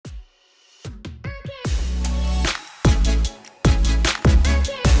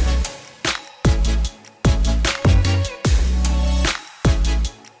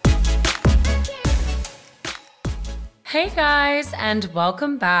Hey guys, and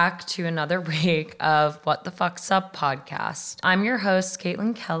welcome back to another week of What the Fuck's Up podcast. I'm your host,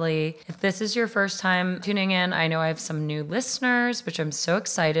 Caitlin Kelly. If this is your first time tuning in, I know I have some new listeners, which I'm so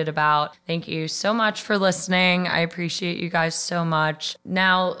excited about. Thank you so much for listening. I appreciate you guys so much.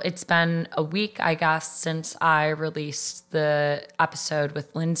 Now, it's been a week, I guess, since I released the episode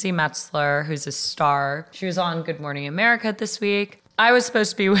with Lindsay Metzler, who's a star. She was on Good Morning America this week. I was supposed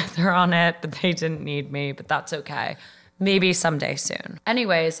to be with her on it, but they didn't need me, but that's okay. Maybe someday soon.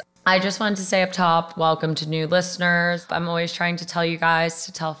 Anyways, I just wanted to say up top, welcome to new listeners. I'm always trying to tell you guys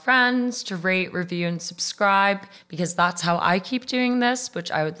to tell friends, to rate, review, and subscribe, because that's how I keep doing this,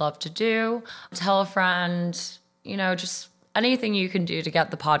 which I would love to do. Tell a friend, just anything you can do to get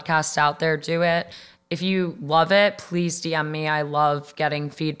the podcast out there, do it. If you love it, please DM me. I love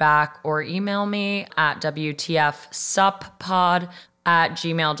getting feedback, or email me at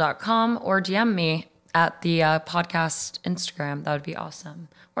wtfsuppod@gmail.com, or DM me at the podcast Instagram. That would be awesome.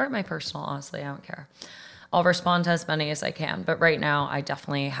 Or at my personal, honestly, I don't care. I'll respond to as many as I can. But right now, I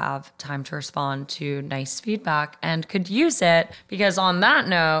definitely have time to respond to nice feedback and could use it, because on that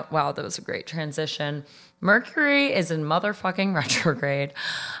note, wow, that was a great transition. Mercury is in motherfucking retrograde.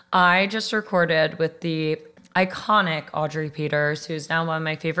 I just recorded with the iconic Audrey Peters, who's now one of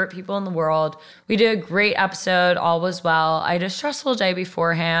my favorite people in the world. We did a great episode. All was well. I had a stressful day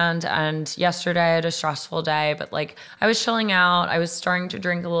beforehand, and yesterday I had a stressful day, but I was chilling out. I was starting to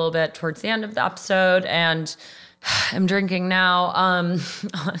drink a little bit towards the end of the episode, and I'm drinking now.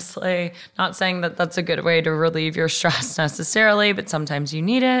 Honestly, not saying that that's a good way to relieve your stress necessarily, but sometimes you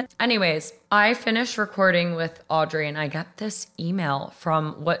need it. Anyways, I finished recording with Audrey and I got this email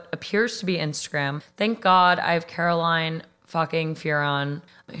from what appears to be Instagram. Thank God I have Caroline fucking Furon,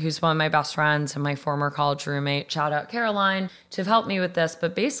 who's one of my best friends and my former college roommate. Shout out Caroline to have helped me with this.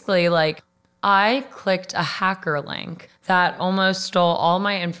 But basically, I clicked a hacker link that almost stole all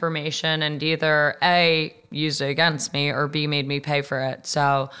my information and either A, used it against me, or B, made me pay for it.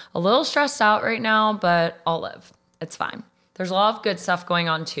 So a little stressed out right now, but I'll live. It's fine. There's a lot of good stuff going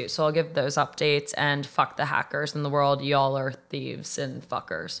on too, so I'll give those updates, and fuck the hackers in the world. Y'all are thieves and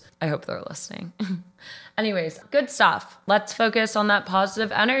fuckers. I hope they're listening. Anyways, good stuff. Let's focus on that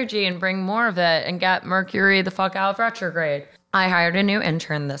positive energy and bring more of it and get Mercury the fuck out of retrograde. I hired a new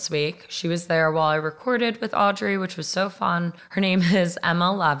intern this week. She was there while I recorded with Audrey, which was so fun. Her name is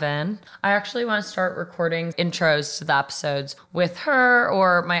Emma Levin. I actually want to start recording intros to the episodes with her,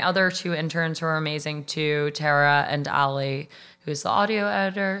 or my other two interns who are amazing too, Tara and Ali, who's the audio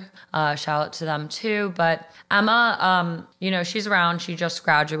editor. Shout out to them too. But Emma, she's around. She just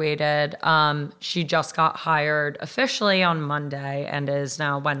graduated. She just got hired officially on Monday and is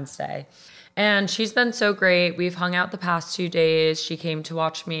now Wednesday. And she's been so great. We've hung out the past 2 days. She came to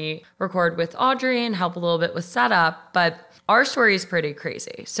watch me record with Audrey and help a little bit with setup. But our story is pretty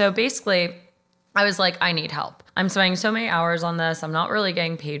crazy. So basically, I was like, I need help. I'm spending so many hours on this. I'm not really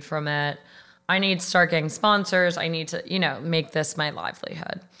getting paid from it. I need to start getting sponsors. I need to, make this my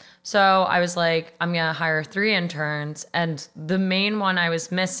livelihood. So I was like, I'm going to hire 3 interns. And the main one I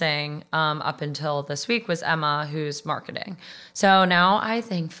was missing up until this week was Emma, who's marketing. So now I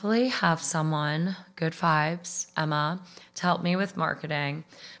thankfully have someone, good vibes, Emma, to help me with marketing.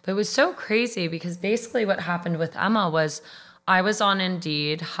 But it was so crazy because basically what happened with Emma was I was on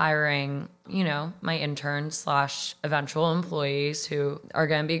Indeed hiring, my interns / eventual employees who are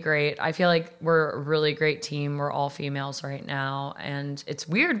going to be great. I feel like we're a really great team. We're all females right now. And it's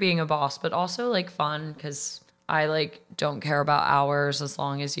weird being a boss, but also fun because I don't care about hours as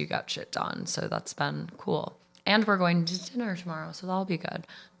long as you got shit done. So that's been cool. And we're going to dinner tomorrow, so that'll be good.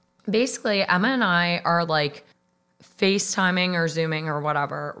 Basically, Emma and I are FaceTiming or Zooming or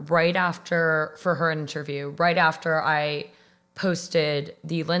whatever for her interview, right after I posted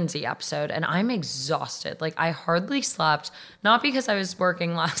the Lindsay episode, and I'm exhausted. I hardly slept, not because I was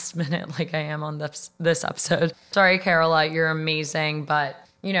working last minute like I am on this episode. Sorry, Carola, you're amazing, but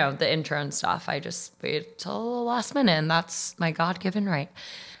the intro stuff, I just waited till the last minute, and that's my God-given right.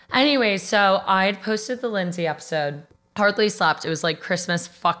 Anyway, so I'd posted the Lindsay episode, hardly slept. It was Christmas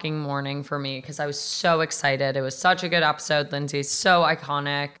fucking morning for me because I was so excited. It was such a good episode. Lindsay's so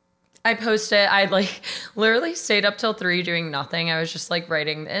iconic. I posted, I literally stayed up till 3 doing nothing. I was just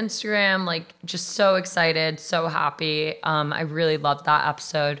writing the Instagram, just so excited, so happy. I really loved that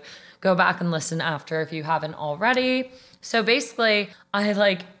episode. Go back and listen after if you haven't already. So basically,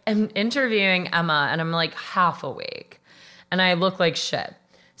 I am interviewing Emma and I'm half awake and I look like shit.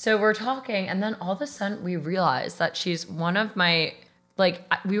 So we're talking, and then all of a sudden we realize that she's one of my,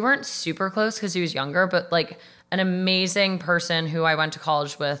 we weren't super close because he was younger, but an amazing person who I went to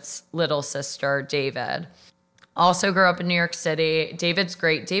college with's little sister, David. Also grew up in New York City. David's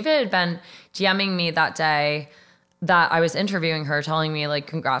great. David had been DMing me that day that I was interviewing her, telling me like,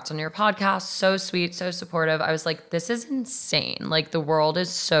 congrats on your podcast. So sweet, so supportive. I was like, this is insane. Like the world is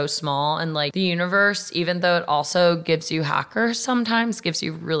so small, and like the universe, even though it also gives you hackers sometimes, gives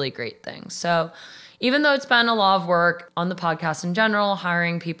you really great things. So even though it's been a lot of work on the podcast in general,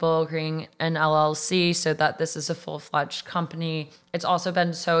 hiring people, creating an LLC so that this is a full-fledged company, it's also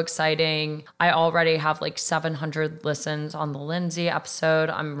been so exciting. I already have like 700 listens on the Lindsay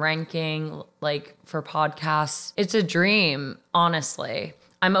episode. I'm ranking like for podcasts. It's a dream, honestly.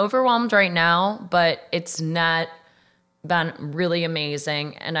 I'm overwhelmed right now, but it's net been really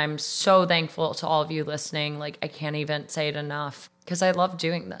amazing. And I'm so thankful to all of you listening. Like, I can't even say it enough because I love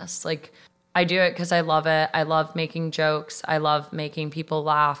doing this. Like, I do it because I love it. I love making jokes. I love making people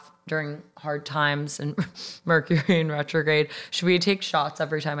laugh during hard times and Mercury in retrograde. Should we take shots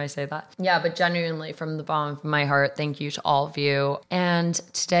every time I say that? Yeah, but genuinely from the bottom of my heart, thank you to all of you. And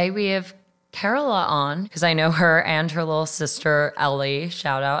today we have Carola on because I know her and her little sister, Ellie.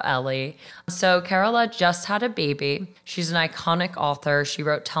 Shout out, Ellie. So Carola just had a baby. She's an iconic author. She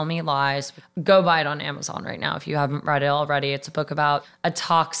wrote Tell Me Lies. Go buy it on Amazon right now if you haven't read it already. It's a book about a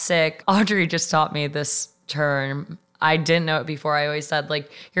toxic, Audrey just taught me this term. I didn't know it before. I always said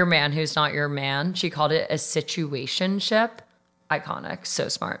like your man who's not your man. She called it a situationship. Iconic. So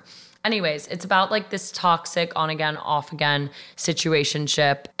smart. Anyways, it's about like this toxic on again, off again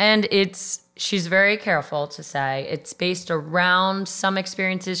situationship. And she's very careful to say it's based around some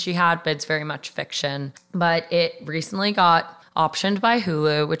experiences she had, but it's very much fiction. But it recently got optioned by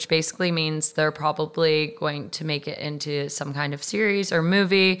Hulu, which basically means they're probably going to make it into some kind of series or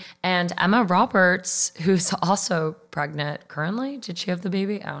movie. And Emma Roberts, who's also pregnant currently, did she have the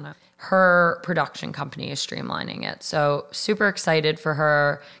baby? I don't know. Her production company is streamlining it. So super excited for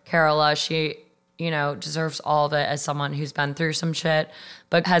her. Carola, she, deserves all of it as someone who's been through some shit,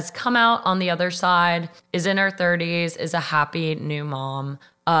 but has come out on the other side, is in her 30s, is a happy new mom,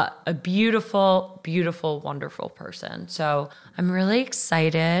 a beautiful, beautiful, wonderful person. So I'm really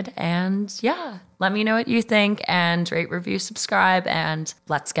excited. And yeah, let me know what you think and rate, review, subscribe, and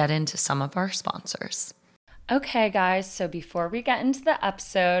let's get into some of our sponsors. Okay, guys, so before we get into the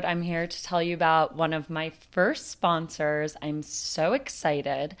episode, I'm here to tell you about one of my first sponsors. I'm so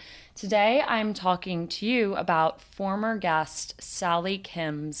excited. Today, I'm talking to you about former guest Sally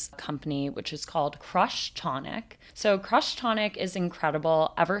Kim's company, which is called Crush Tonic. So Crush Tonic is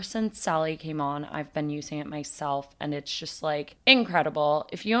incredible. Ever since Sally came on, I've been using it myself, and it's just like incredible.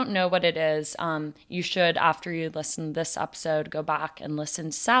 If you don't know what it is, you should, after you listen to this episode, go back and listen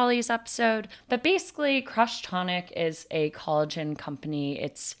to Sally's episode. But basically, Crush Tonic is a collagen company.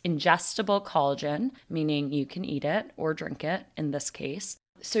 It's ingestible collagen, meaning you can eat it or drink it in this case.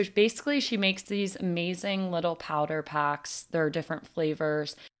 So basically, she makes these amazing little powder packs. There are different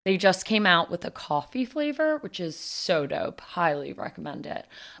flavors. They just came out with a coffee flavor, which is so dope. Highly recommend it.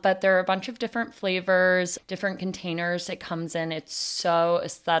 But there are a bunch of different flavors, different containers it comes in. It's so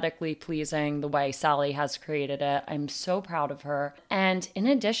aesthetically pleasing the way Sally has created it. I'm so proud of her. And in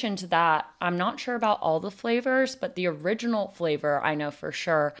addition to that, I'm not sure about all the flavors, but the original flavor, I know for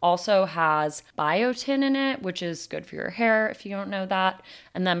sure, also has biotin in it, which is good for your hair if you don't know that,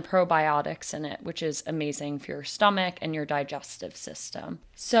 and then probiotics in it, which is amazing for your stomach and your digestive system.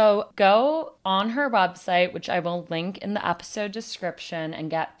 So go on her website, which I will link in the episode description, and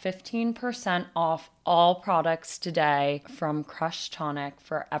get 15% off all products today from Crush Tonic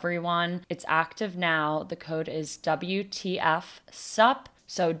for everyone. It's active now. The code is WTFSUP,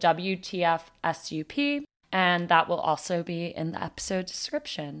 so WTFSUP, and that will also be in the episode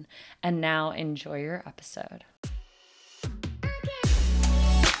description. And now enjoy your episode.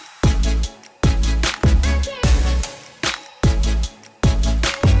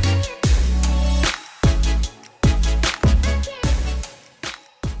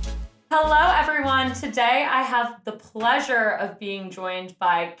 Hello, everyone. Today I have the pleasure of being joined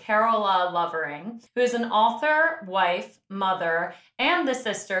by Carola Lovering, who is an author, wife, mother, and the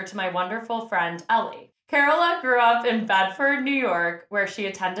sister to my wonderful friend, Ellie. Carola grew up in Bedford, New York, where she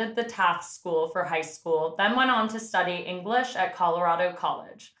attended the Taft School for high school, then went on to study English at Colorado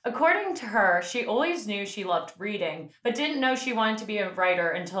College. According to her, she always knew she loved reading, but didn't know she wanted to be a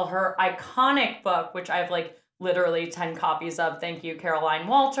writer until her iconic book, which I've literally 10 copies of, thank you, Caroline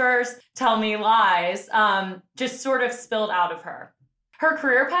Walters, Tell Me Lies, just sort of spilled out of her. Her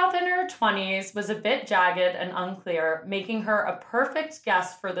career path in her 20s was a bit jagged and unclear, making her a perfect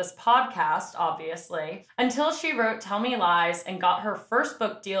guest for this podcast, obviously, until she wrote Tell Me Lies and got her first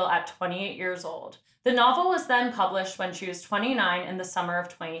book deal at 28 years old. The novel was then published when she was 29 in the summer of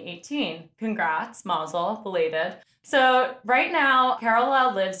 2018. Congrats, Mazel, belated. So right now,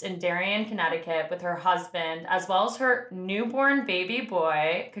 Carola lives in Darien, Connecticut with her husband, as well as her newborn baby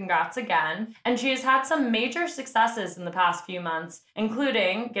boy. Congrats again. And she has had some major successes in the past few months,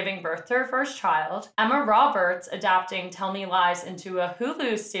 including giving birth to her first child, Emma Roberts adapting Tell Me Lies into a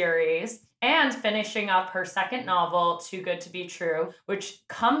Hulu series, and finishing up her second novel, Too Good to Be True, which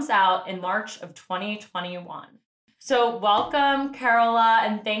comes out in March of 2021. So welcome, Carola,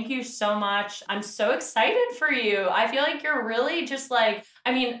 and thank you so much. I'm so excited for you. I feel like you're really just like,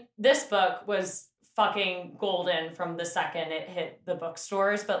 I mean, this book was fucking golden from the second it hit the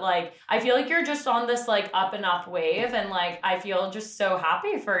bookstores, but like, I feel like you're just on this like up and up wave, and like, I feel just so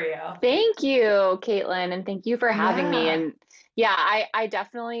happy for you. Thank you, Caitlin, and thank you for having me. Yeah. And yeah, I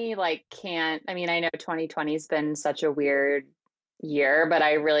definitely like can't, I mean, I know 2020 has been such a weird year, but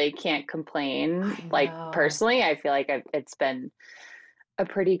I really can't complain. I Like know. personally, I feel like it's been a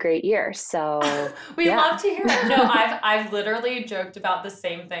pretty great year. So We yeah. love to hear it. No, I've literally joked about the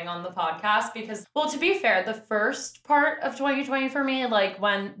same thing on the podcast because, well, to be fair, the first part of 2020 for me, like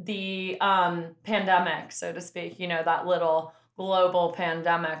when the pandemic, so to speak, you know, that little global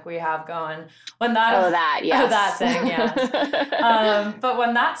pandemic we have going, when Oh, that that, oh, that yes. thing, yes. But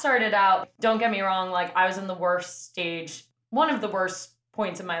when that started out, don't get me wrong, like I was in the worst stage, one of the worst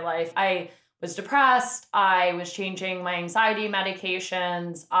points in my life. I was depressed. I was changing my anxiety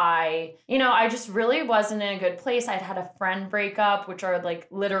medications. I just really wasn't in a good place. I'd had a friend breakup, which are like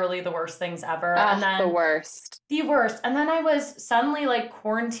literally the worst things ever. And Ah, the then worst. the worst. And then I was suddenly like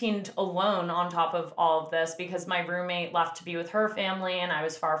quarantined alone on top of all of this because my roommate left to be with her family and I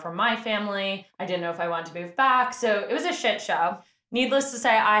was far from my family. I didn't know if I wanted to move back. So it was a shit show. Needless to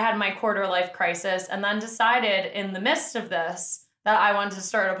say, I had my quarter life crisis and then decided in the midst of this that I wanted to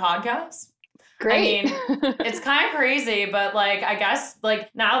start a podcast. I Great. mean, it's kind of crazy, but like, I guess,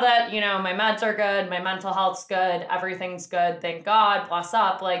 like, now that, you know, my meds are good, my mental health's good, everything's good, thank God, bless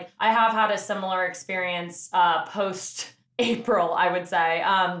up. Like, I have had a similar experience post April, I would say,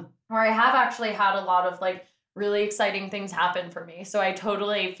 where I have actually had a lot of like really exciting things happen for me. So I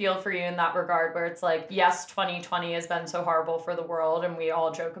totally feel for you in that regard, where it's like, yes, 2020 has been so horrible for the world and we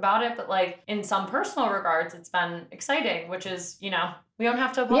all joke about it, but like, in some personal regards, it's been exciting, which is, you know, we don't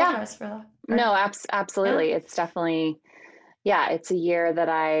have to Yeah. apologize for that, right? No, Yeah. absolutely. It's definitely, yeah, it's a year that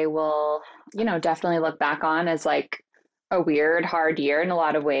I will, definitely look back on as like a weird, hard year in a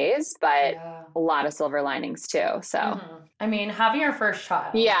lot of ways, but Yeah. a lot of silver linings too. So, I mean, having your first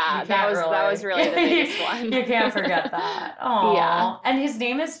child, you yeah, that can't was that was really, really the biggest one. you can't forget that. Yeah. Oh, and his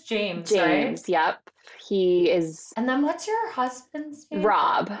name is James, right? James, yep. He is And then what's your husband's name?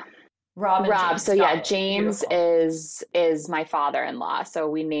 Rob. Robin Rob. So James. yeah, Got it. James Beautiful. is my father-in-law. So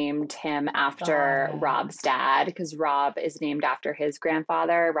we named him Got after it. Rob's dad because Rob is named after his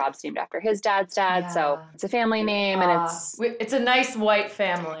grandfather. Rob's named after his dad's dad. So Yeah. it's a family name and it's It's a nice white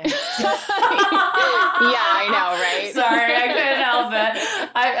family. yeah, I know, right? Sorry, I couldn't help it.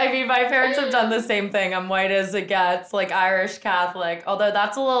 I mean, my parents have done the same thing. I'm white as it gets, like Irish Catholic, although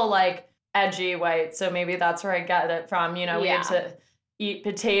that's a little like edgy white. So maybe that's where I get it from. You know, we had Yeah, to eat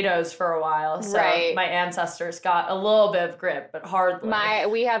potatoes for a while. So right. my ancestors got a little bit of grit, but hardly.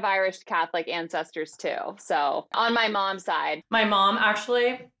 We have Irish Catholic ancestors too. So on my mom's side. My mom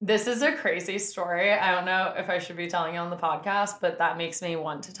actually, this is a crazy story. I don't know if I should be telling it on the podcast, but that makes me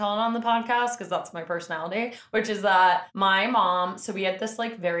want to tell it on the podcast because that's my personality, which is that my mom, so we had this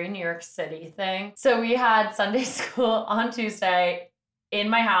like very New York City thing. So we had Sunday school on Tuesday in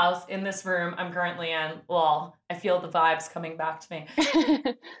my house, in this room I'm currently in. Lol, I feel the vibes coming back to me.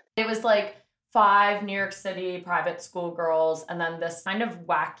 It was like five New York City private school girls, and then this kind of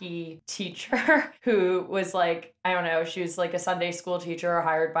wacky teacher who was like, I don't know, she was like a Sunday school teacher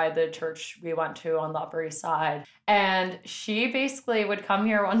hired by the church we went to on the Upper East Side. And she basically would come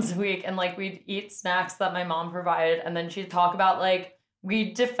here once a week and like we'd eat snacks that my mom provided. And then she'd talk about like,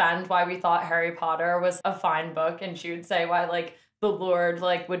 we'd defend why we thought Harry Potter was a fine book. And she would say why like the Lord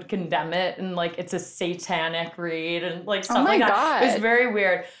like would condemn it and like it's a satanic read and like Oh stuff my like that. It was God. very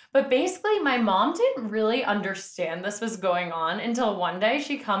weird. But basically, my mom didn't really understand this was going on until one day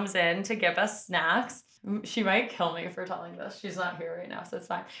she comes in to give us snacks. She might kill me for telling this. She's not here right now, so it's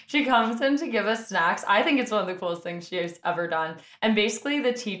fine. She comes in to give us snacks. I think it's one of the coolest things she has ever done. And basically,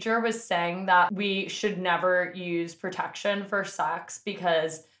 the teacher was saying that we should never use protection for sex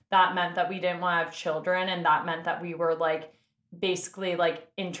because that meant that we didn't want to have children and that meant that we were like basically like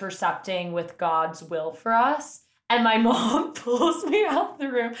intercepting with God's will for us. And my mom pulls me out of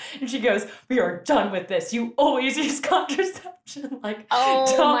the room and she goes, "We are done with this. You always use contraception. Like, Oh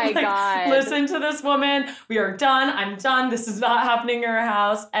my don't like God. listen to this woman. We are done. I'm done. This is not happening in our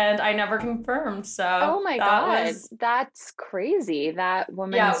house." And I never confirmed. So Oh my that God. was, That's crazy. That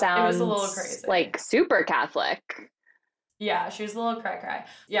woman yeah, it was a little sounds crazy. like super Catholic. Yeah, she was a little cray-cray.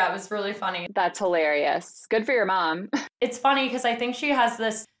 Yeah, it was really funny. That's hilarious. Good for your mom. It's funny because I think she has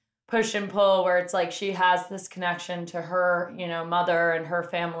this push and pull where it's like she has this connection to her, mother and her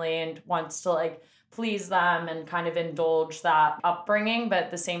family and wants to like please them and kind of indulge that upbringing, but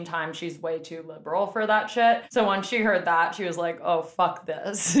at the same time she's way too liberal for that shit. So once she heard that, she was like, "Oh, fuck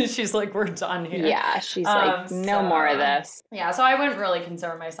this." She's like, "We're done here." Yeah, she's like, no more of this. Yeah, so I wouldn't really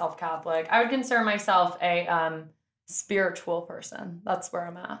consider myself Catholic. I would consider myself a spiritual person. That's where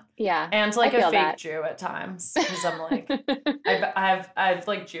I'm at. Yeah. And like a fake that. Jew at times because I'm like I have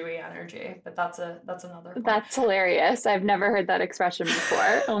like Jewy energy, but that's another point. That's hilarious. I've never heard that expression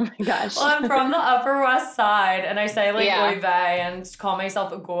before. Oh my gosh. Well, I'm from the Upper West Side and I say like Yeah. oy vey and call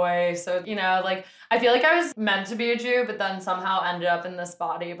myself a goy. So, like I feel like I was meant to be a Jew, but then somehow ended up in this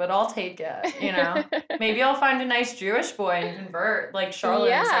body, but I'll take it, Maybe I'll find a nice Jewish boy and convert like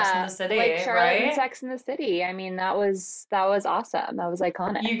Charlotte in Sex and the City, like Charlotte in right? Sex and the City. I mean, that was awesome. That was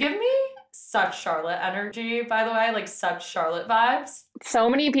iconic. You give me such Charlotte energy, by the way, like such Charlotte vibes. So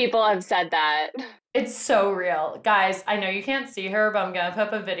many people have said that. It's so real. Guys, I know you can't see her, but I'm going to put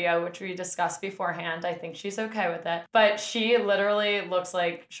up a video, which we discussed beforehand. I think she's okay with it. But she literally looks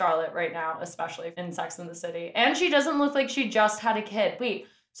like Charlotte right now, especially in Sex and the City. And she doesn't look like she just had a kid. Wait,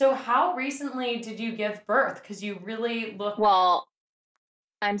 so how recently did you give birth? Because you really look... Well,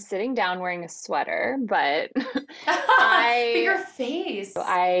 I'm sitting down wearing a sweater, but But your face.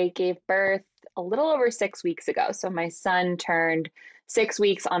 I gave birth a little over 6 weeks ago. So my son turned 6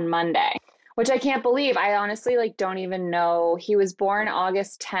 weeks on Monday, which I can't believe. I honestly don't even know. He was born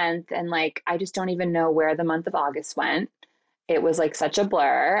August 10th and I just don't even know where the month of August went. It was such a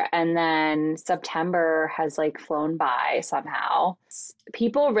blur. And then September has flown by somehow.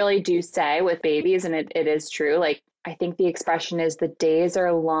 People really do say with babies, and it is true, I think the expression is the days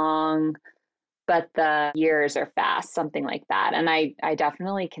are long, but the years are fast, something like that. And I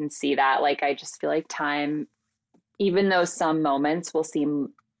definitely can see that. I just feel like time, even though some moments will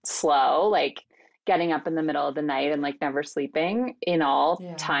seem slow, getting up in the middle of the night and never sleeping, in all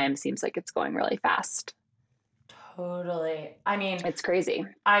time seems like it's going really fast. Totally. I mean, it's crazy.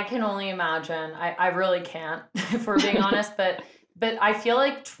 I can only imagine. I really can't, if we're being honest, but I feel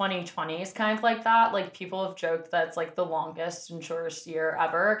like 2020 is kind of like that. People have joked that it's the longest and shortest year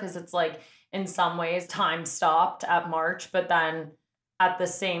ever because it's in some ways time stopped at March, but then at the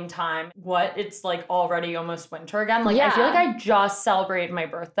same time, it's already almost winter again. I feel like I just celebrated my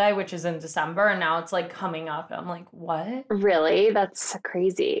birthday, which is in December, and now it's coming up. I'm like, what? Really? That's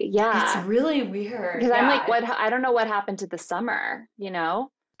crazy. Yeah. It's really weird. Because I'm what? I don't know what happened to the summer,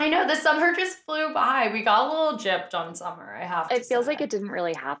 I know, the summer just flew by. We got a little gypped on summer, I have to say. It feels like it didn't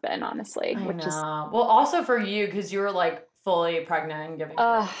really happen, honestly. I know. Well, also for you, because you were fully pregnant and giving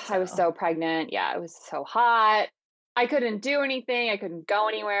birth. I was so pregnant. Yeah, it was so hot. I couldn't do anything. I couldn't go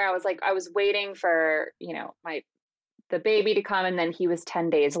anywhere. I was waiting for, the baby to come, and then he was 10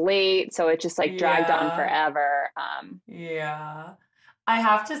 days late. So it just dragged on forever. Yeah. I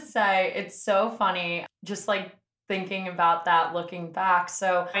have to say, it's so funny, just thinking about that, looking back.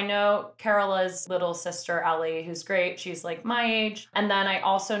 So I know Carola's little sister, Ellie, who's great. She's my age. And then I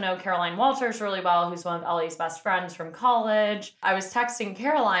also know Caroline Walters really well, who's one of Ellie's best friends from college. I was texting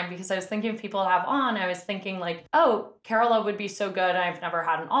Caroline because I was thinking of people to have on. I was thinking oh, Carola would be so good. I've never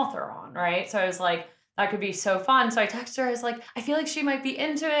had an author on, right? So I was that could be so fun. So I texted her, I was I feel like she might be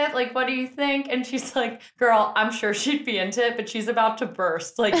into it. What do you think? And she's girl, I'm sure she'd be into it, but she's about to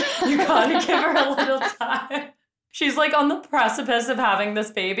burst. You gotta give her a little time. She's on the precipice of having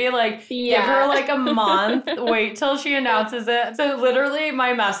this baby. Give her a month. Wait till she announces it. So literally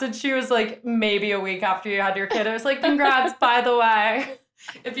my message to you was maybe a week after you had your kid. I was congrats, by the way,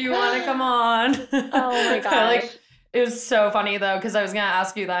 if you want to come on. Oh my gosh. It was so funny though, because I was going to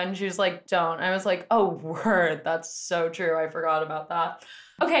ask you that and she was don't. I was oh, word. That's so true. I forgot about that.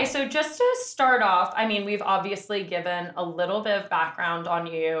 Okay, so just to start off, I mean, we've obviously given a little bit of background on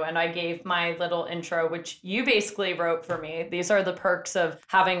you, and I gave my little intro, which you basically wrote for me. These are the perks of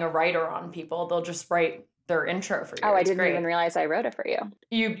having a writer on people. They'll just write their intro for you. Oh, I It's didn't great. even realize I wrote it for you.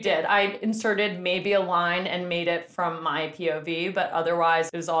 You did. I inserted maybe a line and made it from my POV, but otherwise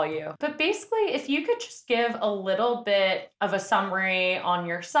it was all you. But basically, if you could just give a little bit of a summary on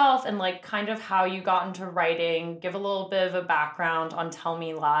yourself and like kind of how you got into writing, give a little bit of a background on Tell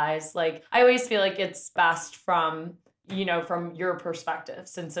Me Lies. Like, I always feel like it's best from, you know, from your perspective,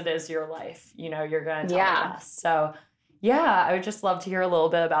 since it is your life, you know, you're going to tell it best. So yeah, I would just love to hear a little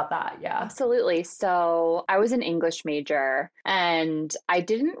bit about that. Yeah. Absolutely. So I was an English major and I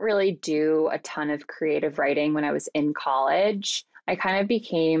didn't really do a ton of creative writing when I was in college. I kind of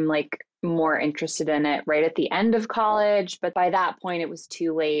became like more interested in it right at the end of college, but by that point it was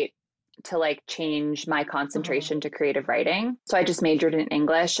too late to like change my concentration to creative writing. So I just majored in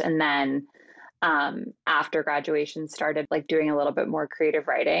English and then after graduation started like doing a little bit more creative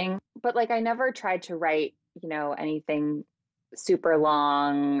writing. But like I never tried to write, you know, anything super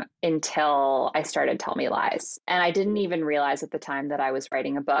long until I started Tell Me Lies. And I didn't even realize at the time that I was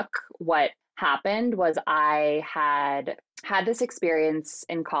writing a book. What happened was I had this experience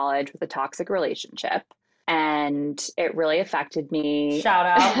in college with a toxic relationship and it really affected me. Shout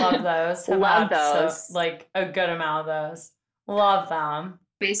out, love those. Love those. So, like a good amount of those. Love them.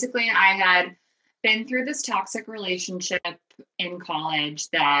 Basically, I had been through this toxic relationship in college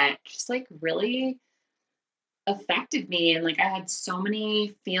that just like really affected me. And like I had so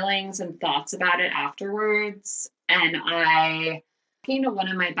many feelings and thoughts about it afterwards. And I came to one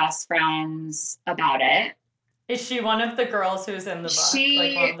of my best friends about it. Is she one of the girls who's in the book?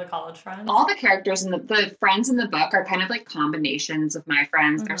 Like one of the college friends? All the characters in the friends in the book are kind of like combinations of my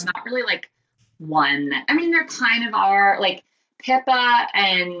friends. There's not really like one. I mean, there kind of are. Like Pippa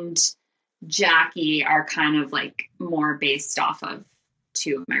and Jackie are kind of like more based off of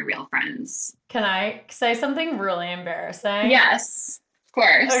two of my real friends. Can I say something really embarrassing? Yes, of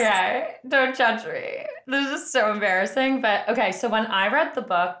course. Okay, don't judge me. This is so embarrassing, but okay, so when I read the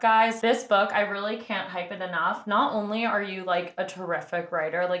book, guys, this book, I really can't hype it enough. Not only are you like a terrific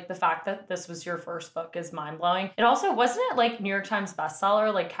writer, like the fact that this was your first book is mind-blowing. It also, wasn't it like New York Times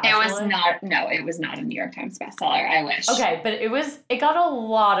bestseller, like casually? It was not, no, it was not a New York Times bestseller, I wish. Okay, but it got a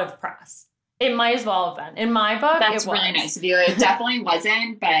lot of press. It might as well have been. In my book, that's really nice of you. It definitely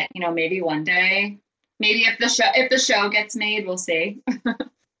wasn't, but you know, maybe one day, maybe if the show gets made, we'll see.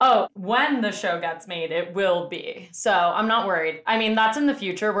 Oh, when the show gets made, it will be. So I'm not worried. I mean, that's in the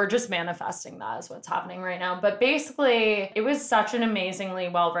future. We're just manifesting that is what's happening right now. But basically, it was such an amazingly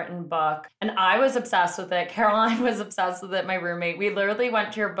well-written book. And I was obsessed with it. Caroline was obsessed with it, my roommate. We literally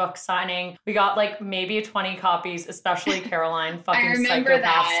went to your book signing. We got like maybe 20 copies, especially Caroline, fucking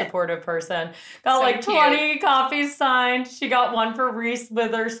psychopath, supportive person. Got so like 20 copies signed. She got one for Reese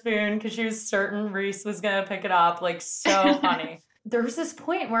Witherspoon because she was certain Reese was going to pick it up. Like, so funny. There was this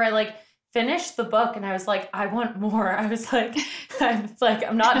point where I like finished the book and I was like, I want more. I was like,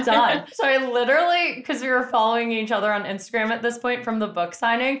 I'm not done. So I literally, because we were following each other on Instagram at this point from the book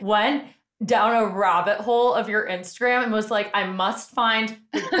signing, went down a rabbit hole of your Instagram and was like, I must find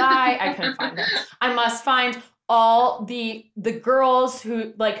the guy. I couldn't find him. I must find all the girls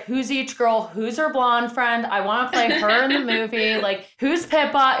who, like, who's each girl, who's her blonde friend. I want to play her in the movie. Like, who's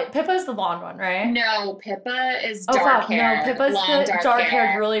Pippa? Pippa's the blonde one, right? No, Pippa is dark hair. No, Pippa's the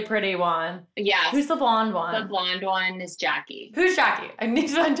dark-haired, really pretty one. Yeah. Who's the blonde one? The blonde one is Jackie. Who's Jackie? I need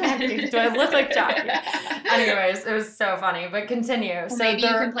to find Jackie. Do I look like Jackie? Anyways, it was so funny, but continue. Well, so maybe you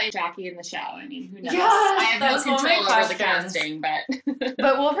can play Jackie in the show. I mean, who knows? Yes, I have no control over the casting, but...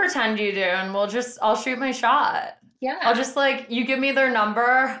 But we'll pretend you do, and I'll shoot my shot. Yeah. I'll just like, you give me their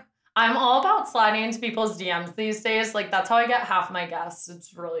number. I'm all about sliding into people's DMs these days. Like, that's how I get half my guests.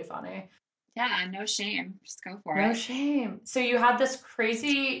 It's really funny. Yeah, no shame. Just go for it. No shame. So you had this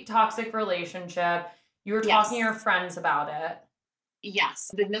crazy toxic relationship. You were talking to your friends about it. Yes.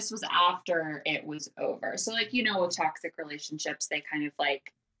 Then this was after it was over. So like, you know, with toxic relationships, they kind of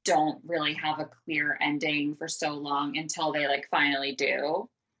like don't really have a clear ending for so long until they like finally do.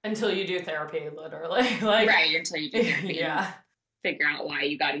 Until you do therapy, literally. Like, right, until you do therapy. Yeah. Figure out why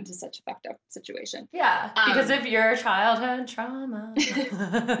you got into such a fucked up situation. Yeah, because of your childhood trauma.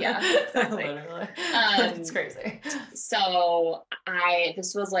 Yeah, exactly. Literally. It's crazy. So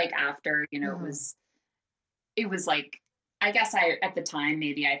this was like after, you know, it was like, I guess at the time,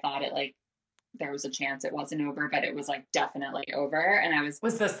 maybe I thought it like, there was a chance it wasn't over, but it was like definitely over. And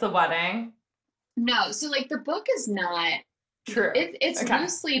Was this the wedding? No. So like the book is not true. It's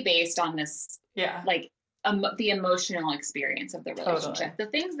loosely based on this, like the emotional experience of the relationship. Totally. The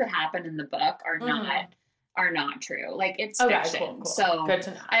things that happen in the book are not are not true. Like it's Okay, fiction. cool. So Good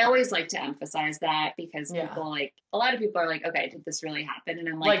to know. I always like to emphasize that because Yeah. people like a lot of people are like, okay, did this really happen? And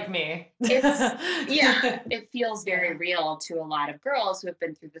I'm Like me. it's yeah, it feels very Yeah. real to a lot of girls who have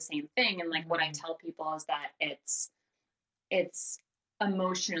been through the same thing. And like what I Mhm. tell people is that it's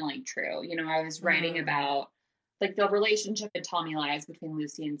emotionally true. You know, I was writing Mm. about like the relationship in Tell Me Lies between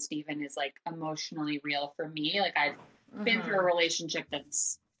Lucy and Steven is like emotionally real for me. Like I've been through a Mhm. relationship that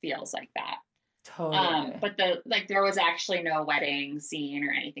feels like that. Totally. But the like there was actually no wedding scene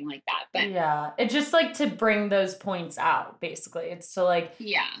or anything like that. But Yeah. It's just like to bring those points out, basically. It's to like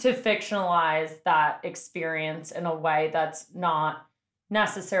yeah, to fictionalize that experience in a way that's not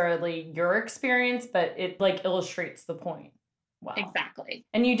necessarily your experience, but it like illustrates the point well. exactly.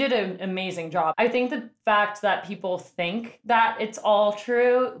 And you did an amazing job. I think the fact that people think that it's all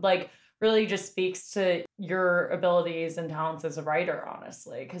true, like, really just speaks to your abilities and talents as a writer,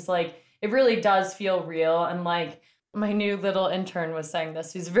 honestly. Cause, like, it really does feel real. And, like, my new little intern was saying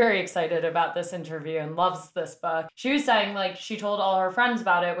this, who's very excited about this interview and loves this book. She was saying, like, she told all her friends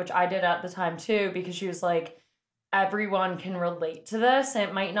about it, which I did at the time too, because she was like, everyone can relate to this.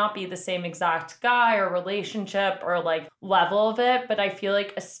 It might not be the same exact guy or relationship or like level of it, but I feel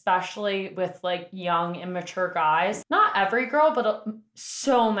like, especially with like young, immature guys, not every girl, but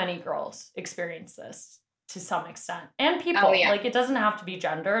so many girls experience this to some extent. And Oh people, yeah, like, it doesn't have to be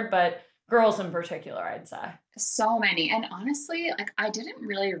gendered, but girls in particular, I'd say. so many. And honestly, like I didn't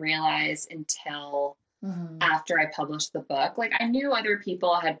really realize until Mm-hmm. after I published the book. Like I knew other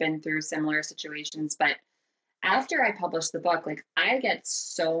people had been through similar situations, but after I published the book, like I get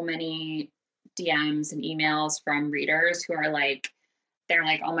so many DMs and emails from readers who are like, they're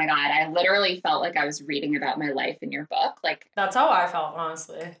like, oh my God, I literally felt like I was reading about my life in your book. Like, That's how I felt,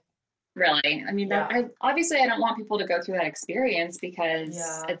 honestly. really? I mean, that Yeah. I obviously I don't want people to go through that experience because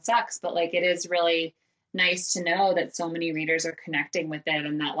Yeah. it sucks, but like it is really nice to know that so many readers are connecting with it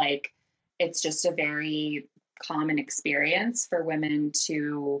and that like it's just a very common experience for women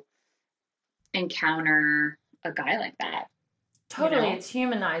to encounter a guy like that, you Totally, know? it's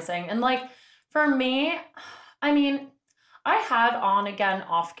humanizing. And like for me, I mean, I had on again,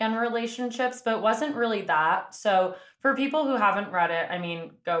 off again relationships, but it wasn't really that. So for people who haven't read it, I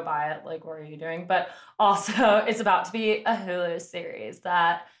mean, go buy it. Like, what are you doing? But also, it's about to be a Hulu series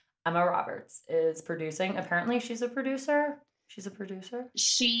that Emma Roberts is producing. Apparently, she's a producer. She's a producer.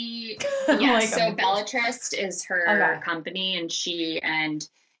 Yes, Like, I'm so confused. Bellatrist is her Okay. company, and she and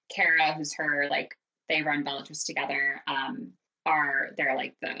Kara, who's her, like, they run Bellatrist together, they're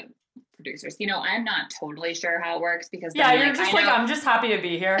like the producers. You know, I'm not totally sure how it works because Yeah, then, you're like, just I like, know I'm just happy to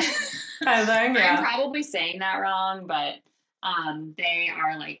be here kind of thing. I'm Yeah. probably saying that wrong, but they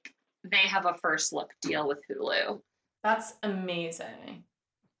are like, they have a first look deal with Hulu. That's amazing.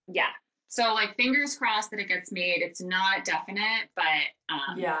 Yeah. So like fingers crossed that it gets made. It's not definite, but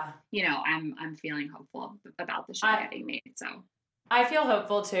Yeah. you know, I'm feeling hopeful about the show I getting made. So I feel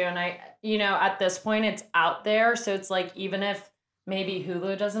hopeful too. And at this point, it's out there. So it's like, even if maybe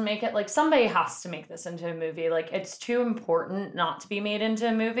Hulu doesn't make it, like, somebody has to make this into a movie. Like, it's too important not to be made into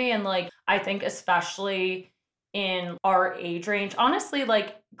a movie. And like, I think, especially in our age range, honestly,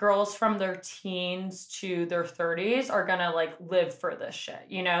 like, girls from their teens to their 30s are gonna like live for this shit.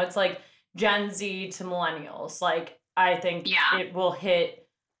 It's like Gen Z to millennials. Like, I think yeah, it will hit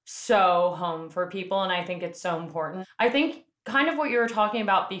so home for people. And I think it's so important. I think kind of what you were talking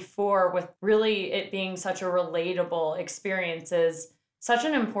about before, with really it being such a relatable experience, is such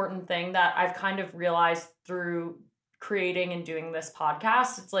an important thing that I've kind of realized through creating and doing this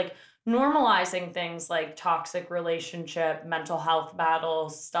podcast. It's like normalizing things like toxic relationship, mental health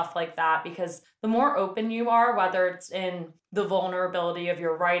battles, stuff like that, because the more open you are, whether it's in the vulnerability of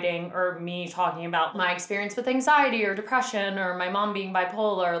your writing or me talking about my experience with anxiety or depression or my mom being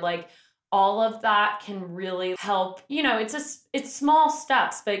bipolar, like, all of that can really help. It's small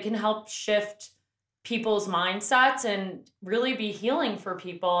steps, but it can help shift people's mindsets and really be healing for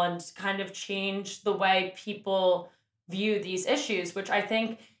people and kind of change the way people view these issues, which I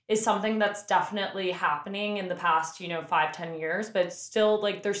think is something that's definitely happening in the past, 5-10 years. But it's still,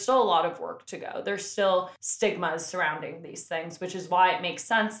 like, there's still a lot of work to go. There's still stigmas surrounding these things, which is why it makes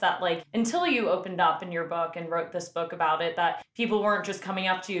sense that, like, until you opened up in your book and wrote this book about it, that people weren't just coming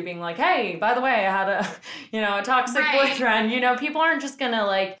up to you being like, hey, by the way, I had a a toxic right. boyfriend. People aren't just gonna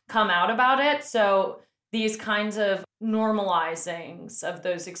like come out about it. So these kinds of normalizings of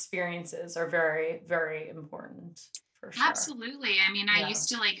those experiences are very, very important, for sure. Absolutely. I mean, I Yeah. used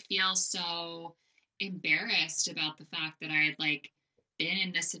to like feel so embarrassed about the fact that I had like been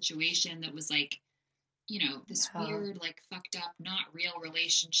in this situation that was like, this Yeah. weird, like fucked up, not real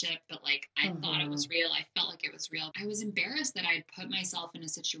relationship, but like I thought it was real. I felt like it was real. I was embarrassed that I'd put myself in a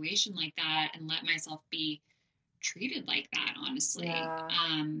situation like that and let myself be treated like that, honestly. Yeah.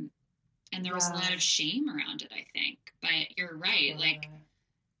 And there was a Yeah. lot of shame around it, I think. But you're right. Like Totally.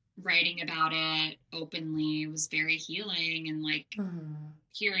 writing about it openly was very healing, and like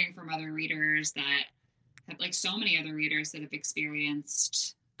hearing from other readers that have, like so many other readers that have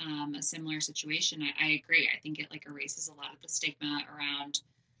experienced a similar situation. I agree. I think it like erases a lot of the stigma around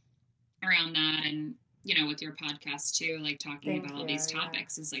that, and with your podcast too, like talking Thank about you. all these Yeah.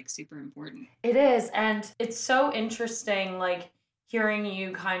 topics is like super important. It is. And it's so interesting, like, hearing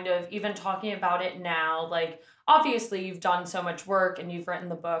you kind of even talking about it now. Like, obviously, you've done so much work and you've written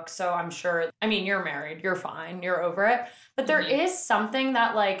the book. So I'm sure, I mean, you're married, you're fine, you're over it. But there is something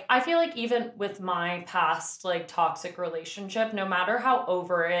that, like, I feel like even with my past, like, toxic relationship, no matter how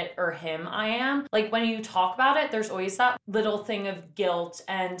over it or him I am, like, when you talk about it, there's always that little thing of guilt.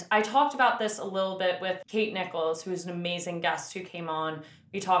 And I talked about this a little bit with Kate Nichols, who's an amazing guest who came on.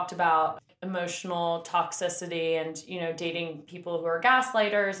 We talked about emotional toxicity and, dating people who are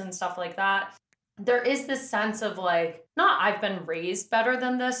gaslighters and stuff like that. There is this sense of like, not I've been raised better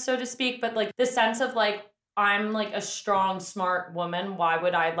than this, so to speak, but like this sense of like, I'm like a strong, smart woman. Why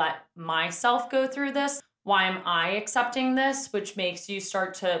would I let myself go through this? Why am I accepting this? Which makes you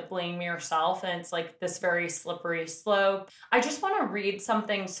start to blame yourself. And it's like this very slippery slope. I just want to read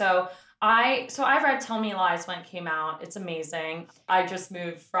something. So I read Tell Me Lies when it came out. It's amazing. I just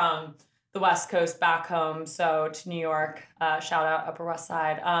moved from the West Coast back home, so to New York. Shout out Upper West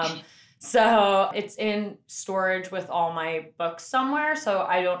Side. So it's in storage with all my books somewhere, so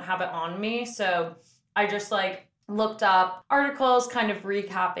I don't have it on me. So I just like looked up articles kind of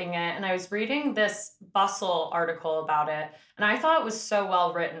recapping it, and I was reading this Bustle article about it, and I thought it was so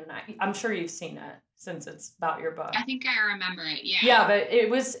well written. I'm sure you've seen it since it's about your book. I think I remember it. Yeah. Yeah, but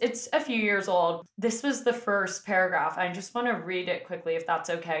it's a few years old. This was the first paragraph. I just want to read it quickly if that's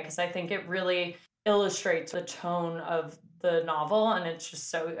okay, because I think it really illustrates the tone of the novel, and it's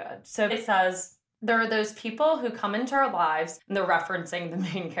just so good. So it says, there are those people who come into our lives, and they're referencing the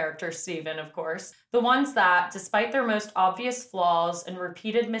main character, Stephen, of course, the ones that, despite their most obvious flaws and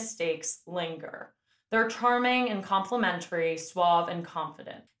repeated mistakes, linger. They're charming and complimentary, suave and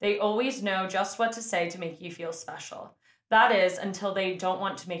confident. They always know just what to say to make you feel special. That is, until they don't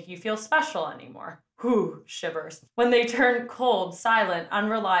want to make you feel special anymore. Whew, shivers. When they turn cold, silent,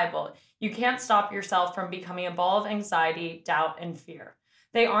 unreliable, you can't stop yourself from becoming a ball of anxiety, doubt, and fear.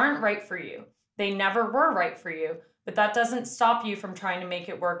 They aren't right for you. They never were right for you, but that doesn't stop you from trying to make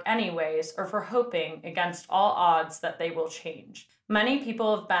it work anyways, or for hoping, against all odds, that they will change. Many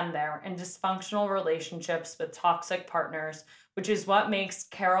people have been there in dysfunctional relationships with toxic partners, which is what makes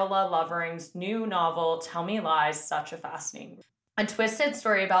Carola Lovering's new novel, Tell Me Lies, such a fascinating. A twisted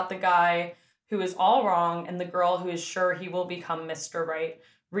story about the guy who is all wrong and the girl who is sure he will become Mr. Right.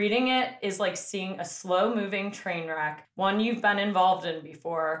 Reading it is like seeing a slow-moving train wreck, one you've been involved in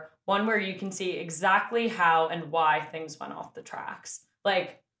before, one where you can see exactly how and why things went off the tracks.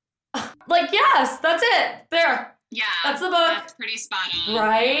 Like yes, that's it. There. Yeah, that's the book. That's pretty spot on.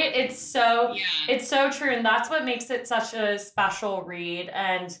 Right? It's so true, and that's what makes it such a special read.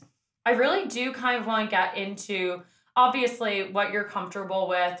 And I really do kind of want to get into, obviously, what you're comfortable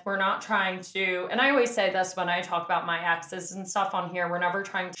with. We're not trying to, and I always say this when I talk about my exes and stuff on here, we're never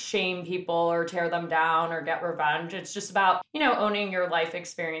trying to shame people or tear them down or get revenge. It's just about, owning your life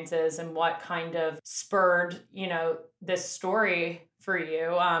experiences and what kind of spurred, this story for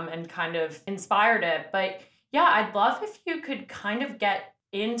you, and kind of inspired it. But yeah, I'd love if you could kind of get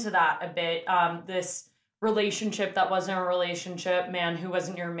into that a bit, this relationship that wasn't a relationship, man who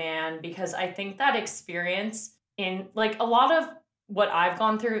wasn't your man, because I think that experience in like a lot of what I've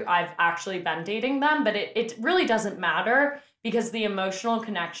gone through, I've actually been dating them, but it really doesn't matter because the emotional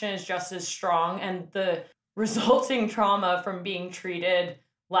connection is just as strong, and the resulting trauma from being treated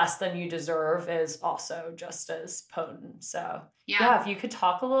less than you deserve is also just as potent. So yeah, if you could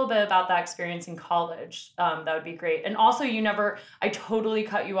talk a little bit about that experience in college, that would be great. And also, I totally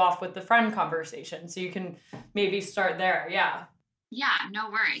cut you off with the friend conversation, so you can maybe start there. Yeah,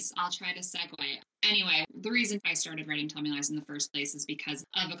 no worries. I'll try to segue. Anyway, the reason I started writing Tell Me Lies in the first place is because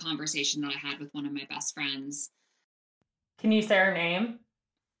of a conversation that I had with one of my best friends. Can you say her name?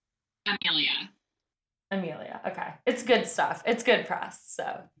 Amelia. Okay. It's good stuff. It's good press.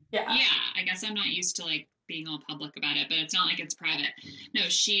 So yeah. Yeah, I guess I'm not used to like being all public about it, but it's not like it's private. No,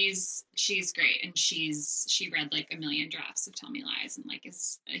 she's great, and she read like a million drafts of Tell Me Lies, and like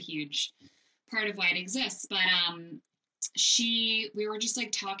it's a huge part of why it exists. But we were just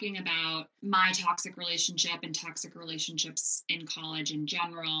like talking about my toxic relationship and toxic relationships in college in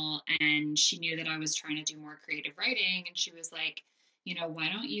general. And she knew that I was trying to do more creative writing. And she was like, why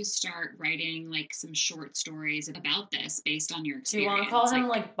don't you start writing like some short stories about this based on your experience? Do you want to call him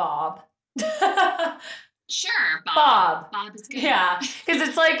like Bob? Sure, Bob. Bob. Bob is good. Yeah, because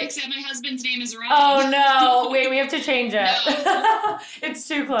it's like... Except my husband's name is Ron. Oh, no. Wait, we have to change it. No. It's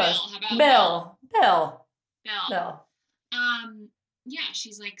too close. Bill. How about Bill. Yeah,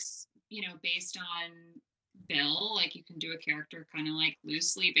 she's like, based on Bill, like you can do a character kind of like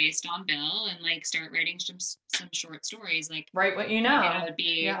loosely based on Bill and like start writing some short stories. Like write what you know. That would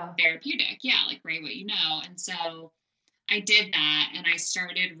be therapeutic. Yeah, like write what you know. And so I did that, and I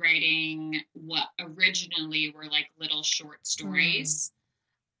started writing what originally were like little short stories.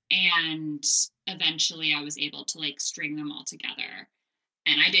 And eventually I was able to like string them all together.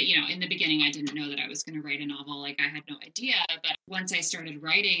 And I did, in the beginning, I didn't know that I was going to write a novel. Like I had no idea. But once I started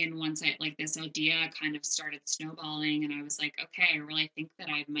writing and once I like this idea kind of started snowballing, and I was like, okay, I really think that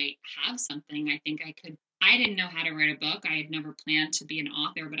I might have something. I think I could. I didn't know how to write a book. I had never planned to be an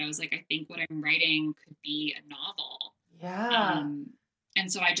author, but I was like, I think what I'm writing could be a novel. Yeah.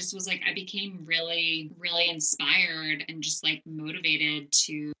 And so I just was like, I became really, really inspired and just like motivated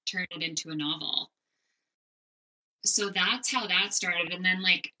to turn it into a novel. So that's how that started. And then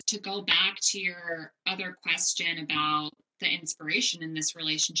like to go back to your other question about the inspiration in this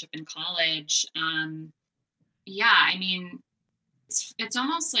relationship in college. Yeah, I mean, it's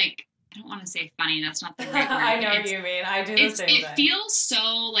almost like, I don't want to say funny. That's not the right word. I know what you mean. I do the same thing. It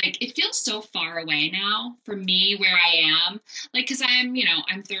feels so far away now for me where I am. Like, cause I'm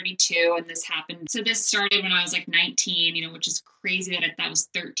 32 and this happened. So this started when I was like 19, which is crazy that was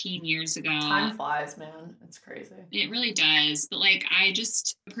 13 years ago. Time flies, man. It's crazy. It really does. But like,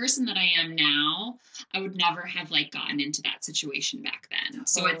 the person that I am now, I would never have like gotten into that situation back then.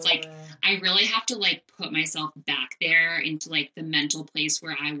 So it's like, I really have to like put myself back there into like the mental place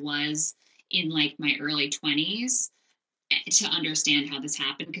where I was in like my early 20s to understand how this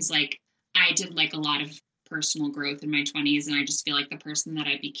happened. Cause like I did like a lot of personal growth in my 20s. And I just feel like the person that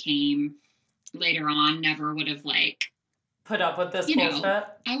I became later on never would have like put up with this bullshit.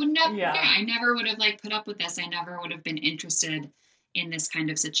 I would never, I never would have like put up with this. I never would have been interested in this kind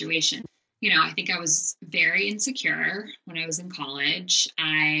of situation. I think I was very insecure when I was in college.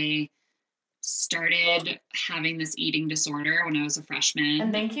 I started having this eating disorder when I was a freshman.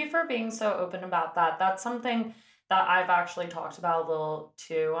 And thank you for being so open about that. That's something that I've actually talked about a little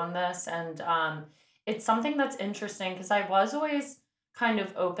too on this. And it's something that's interesting because I was always kind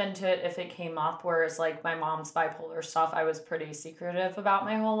of open to it if it came up, whereas like my mom's bipolar stuff, I was pretty secretive about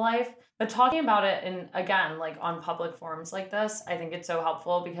my whole life. But talking about it, and again, like on public forums like this, I think it's so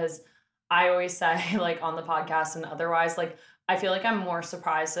helpful because I always say like on the podcast and otherwise, like I feel like I'm more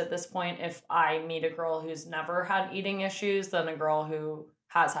surprised at this point if I meet a girl who's never had eating issues than a girl who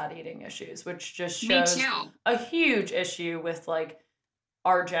has had eating issues, which just shows a huge issue with like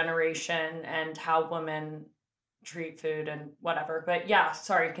our generation and how women treat food and whatever. But yeah,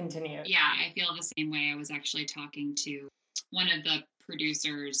 sorry, continue. Yeah, I feel the same way. I was actually talking to one of the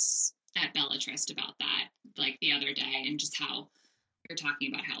producers at Bellatrist about that like the other day, and just how we were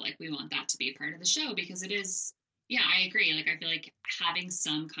talking about how like we want that to be a part of the show because it is. Yeah, I agree. Like I feel like having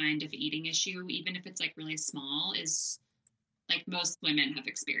some kind of eating issue, even if it's like really small, is like most women have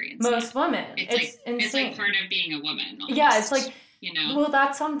experienced. Most women. It's like insane. It's like part of being a woman. Almost, yeah, it's like Well,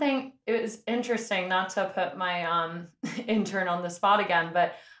 that's something. It was interesting, not to put my intern on the spot again,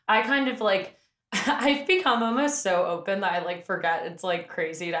 but I kind of like I've become almost so open that I like forget it's like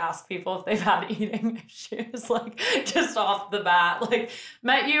crazy to ask people if they've had eating issues, like just off the bat. Like,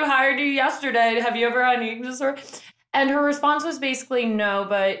 met you, hired you yesterday. Have you ever had an eating disorder? And her response was basically no,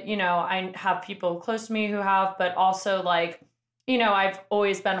 but I have people close to me who have, but also like, I've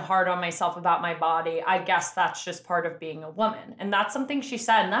always been hard on myself about my body. I guess that's just part of being a woman. And that's something she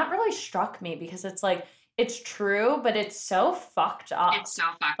said. And that really struck me because it's like, it's true, but it's so fucked up. It's so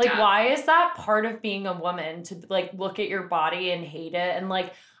fucked up. Like, why is that part of being a woman to like look at your body and hate it? And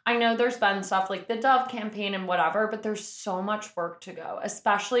like, I know there's been stuff like the Dove campaign and whatever, but there's so much work to go,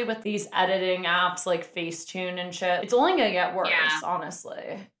 especially with these editing apps like Facetune and shit. It's only gonna get worse,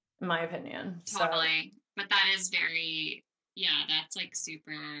 honestly, in my opinion. Totally. But that is very, that's like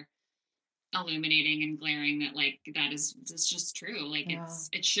super illuminating and glaring that like it's just true. Like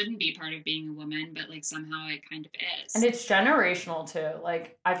it shouldn't be part of being a woman, but like somehow it kind of is. And it's generational too.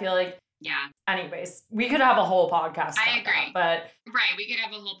 Like I feel like anyways, we could have a whole podcast about I agree. That, but right, we could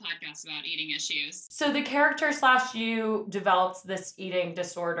have a whole podcast about eating issues. So the character / you develops this eating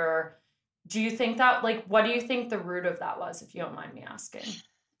disorder. Do you think that, like, what do you think the root of that was, if you don't mind me asking?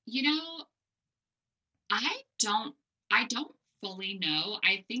 You know, I don't fully know.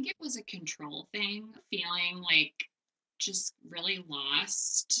 I think it was a control thing, feeling like just really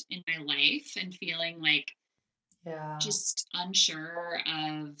lost in my life and feeling like Yeah. just unsure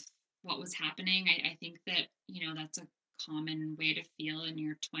of what was happening. I think that, that's a common way to feel in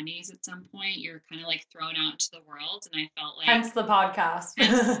your 20s at some point. You're kind of like thrown out to the world. And I felt like, Hence the podcast.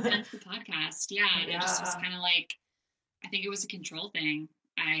 hence the podcast. Yeah. And I just was Yeah. kind of like, I think it was a control thing.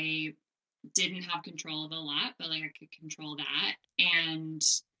 I didn't have control of a lot, but like I could control that. And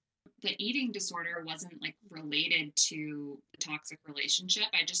the eating disorder wasn't like related to the toxic relationship.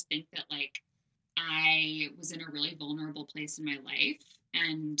 I just think that like I was in a really vulnerable place in my life,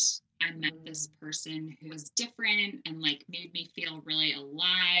 and I met this person who was different and like made me feel really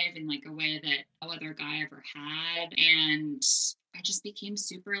alive in like a way that no other guy ever had. And I just became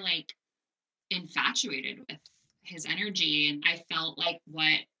super like infatuated with his energy, and I felt like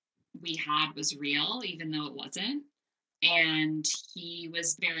what we had was real even though it wasn't. And he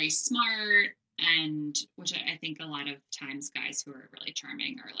was very smart, and which I think a lot of times guys who are really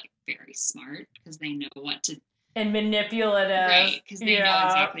charming are like very smart because they know what to, And manipulative. right, because they know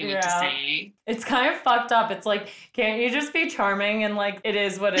exactly what to say. It's kind of fucked up. It's like, can't you just be charming and like it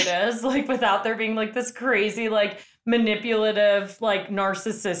is what it is, like without there being like this crazy like manipulative like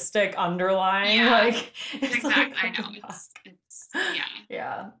narcissistic underlying like it's exactly. like, I know it's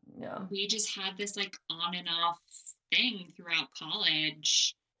yeah. We just had this like on and off thing throughout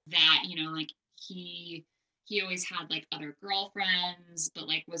college that, like he always had like other girlfriends, but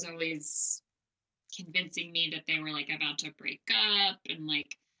like was always convincing me that they were like about to break up, and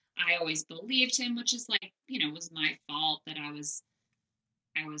like I always believed him, which is like, was my fault that I was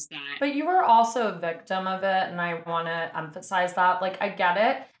that. But you were also a victim of it, and I want to emphasize that. Like, I get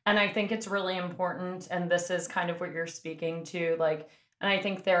it, and I think it's really important, and this is kind of what you're speaking to, like, and I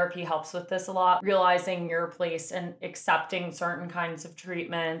think therapy helps with this a lot, realizing your place and accepting certain kinds of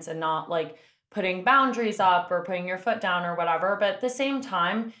treatments and not like putting boundaries up or putting your foot down or whatever. But at the same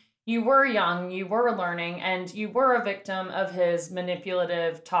time, you were young, you were learning, and you were a victim of his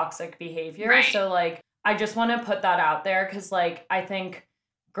manipulative, toxic behavior. Right. So, like, I just want to put that out there because, like, I think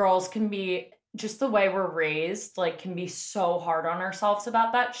girls can be just the way we're raised, like, can be so hard on ourselves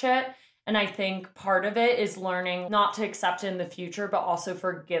about that shit. And I think part of it is learning not to accept it in the future, but also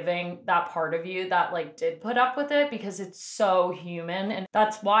forgiving that part of you that like did put up with it, because it's so human. And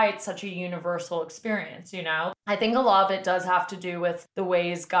that's why it's such a universal experience, you know? I think a lot of it does have to do with the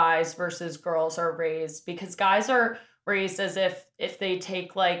ways guys versus girls are raised, because guys are raised as if they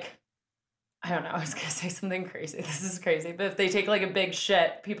take like, I don't know, I was gonna say something crazy. This is crazy. But if they take like a big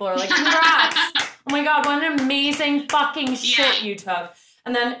shit, people are like, congrats. Oh my God, what an amazing fucking shit you took.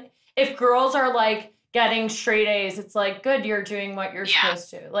 And then if girls are like getting straight A's, it's like, good, you're doing what you're supposed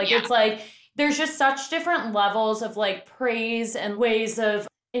to. Like, it's like, there's just such different levels of like praise and ways of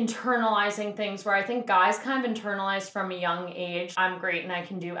internalizing things, where I think guys kind of internalize from a young age, I'm great and I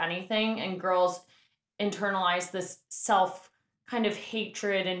can do anything. And girls internalize this self kind of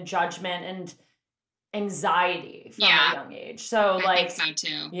hatred and judgment and anxiety from a young age. So I think so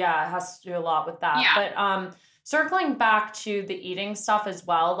too. Yeah, it has to do a lot with that. But circling back to the eating stuff as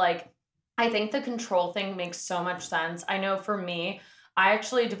well, like I think the control thing makes so much sense. I know for me, I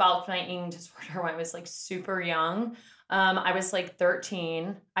actually developed my eating disorder when I was like super young. I was like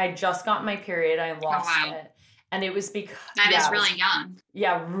 13. I just got my period. I lost it. And it was because that is really young.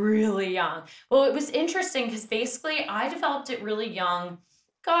 Yeah, really young. Well, it was interesting because basically I developed it really young,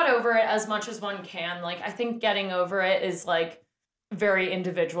 got over it as much as one can. Like, I think getting over it is like a very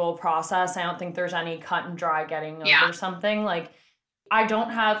individual process. I don't think there's any cut and dry getting over something. Like, I don't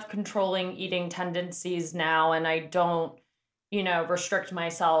have controlling eating tendencies now, and I don't, restrict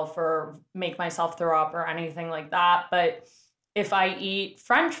myself or make myself throw up or anything like that. But if I eat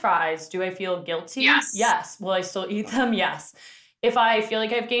French fries, do I feel guilty? Yes. Will I still eat them? Yes. If I feel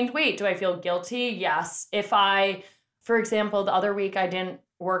like I've gained weight, do I feel guilty? Yes. If I, for example, the other week I didn't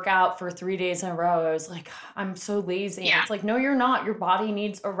work out for 3 days in a row, I was like, I'm so lazy. It's like, no, you're not. Your body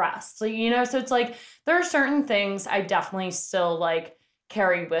needs a rest. So, so it's like, there are certain things I definitely still like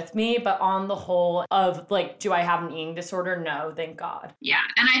carry with me, but on the whole of like, do I have an eating disorder? No, thank God. Yeah.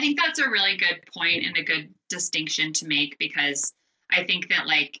 And I think that's a really good point and a good distinction to make, because I think that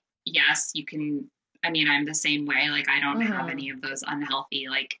like, yes, you can, I'm the same way. Like, I don't have any of those unhealthy,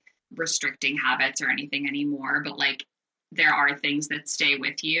 like restricting habits or anything anymore, but like, there are things that stay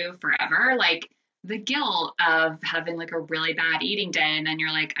with you forever. Like the guilt of having like a really bad eating day, and then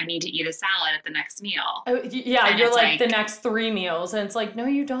you're like, I need to eat a salad at the next meal. Oh, yeah, and you're like the next 3 meals, and it's like, no,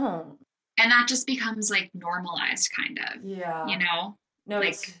 you don't. And that just becomes like normalized kind of, Yeah. No,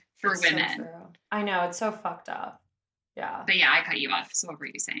 like for it's women. so true. I know, it's so fucked up. Yeah. But yeah, I cut you off. So what were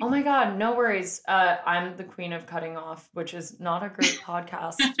you saying? Oh my God, no worries. I'm the queen of cutting off, which is not a great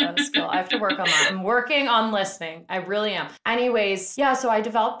podcast skill. I have to work on that. I'm working on listening. I really am. Anyways, yeah, so I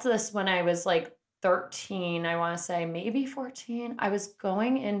developed this when I was like 13, I want to say, maybe 14. I was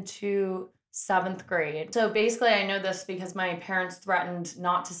going into 7th grade. So basically, I know this because my parents threatened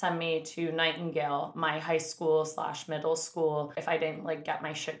not to send me to Nightingale, my high school / middle school, if I didn't like get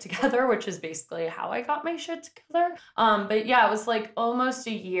my shit together, which is basically how I got my shit together. But yeah, it was like almost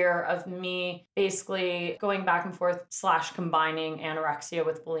a year of me basically going back and forth / combining anorexia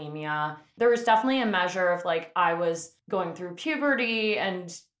with bulimia. There was definitely a measure of like I was going through puberty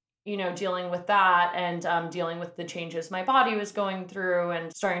and dealing with that and dealing with the changes my body was going through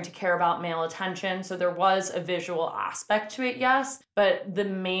and starting to care about male attention. So there was a visual aspect to it, yes. But the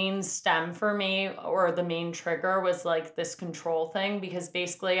main stem for me, or the main trigger, was like this control thing, because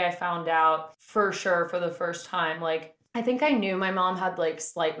basically I found out for sure for the first time, like, I think I knew my mom had like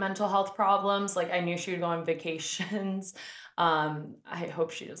slight mental health problems. Like I knew she would go on vacations. I hope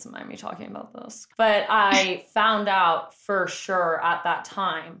she doesn't mind me talking about this. But I found out for sure at that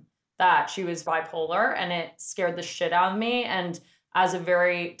time that she was bipolar, and it scared the shit out of me. And as a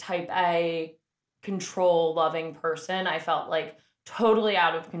very type A, control loving person, I felt like totally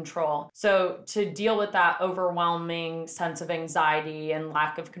out of control. So to deal with that overwhelming sense of anxiety and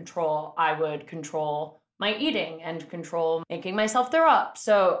lack of control, I would control my eating and control making myself throw up.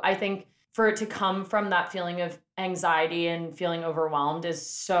 So I think for it to come from that feeling of anxiety and feeling overwhelmed is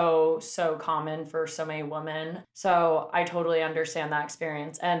so, so common for so many women. So I totally understand that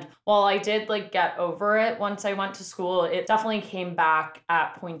experience. And while I did like get over it once I went to school, it definitely came back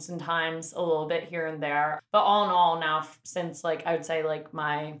at points and times a little bit here and there. But all in all, now since like I would say like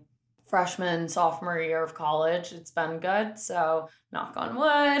my freshman, sophomore year of college, it's been good. So knock on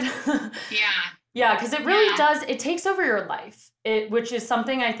wood. Yeah. Yeah, because it really does, it takes over your life, which is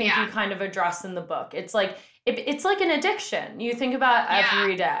something I think you kind of address in the book. It's like, it's like an addiction. You think about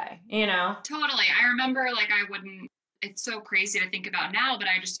every day, Totally. I remember like it's so crazy to think about now, but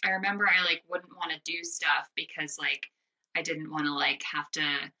I remember I like wouldn't want to do stuff because like I didn't want to like have to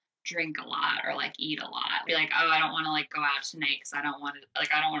drink a lot or like eat a lot. Be like, oh, I don't want to like go out tonight because I don't want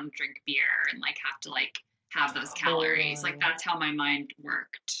to drink beer and like have to like have those calories. Like that's how my mind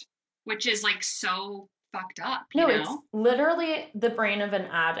worked. Which is like so fucked up, you know? It's literally the brain of an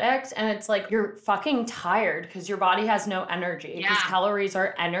addict, and it's like you're fucking tired because your body has no energy, because calories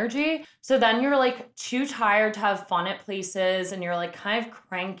are energy. So then you're like too tired to have fun at places, and you're like kind of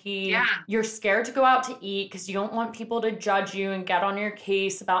cranky. Yeah. You're scared to go out to eat because you don't want people to judge you and get on your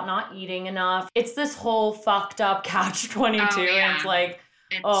case about not eating enough. It's this whole fucked up catch-22, and it's like,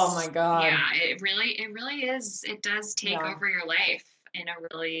 oh my God. Yeah, it really is. It does take over your life in a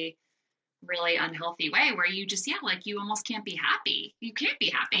really unhealthy way where you just like you almost can't be happy. You can't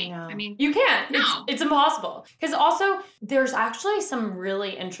be happy. I mean, you can't. No. It's impossible. Because also there's actually some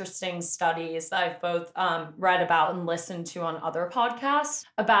really interesting studies that I've both read about and listened to on other podcasts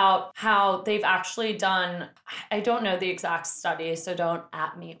about how they've actually done, I don't know the exact study, so don't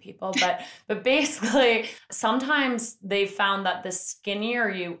at me, people, but basically sometimes they found that the skinnier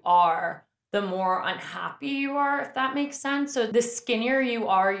you are, the more unhappy you are, if that makes sense. So the skinnier you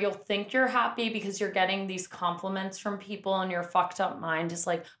are, you'll think you're happy because you're getting these compliments from people, and your fucked up mind is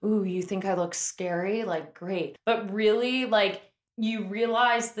like, ooh, you think I look scary? Like, great. But really, like, you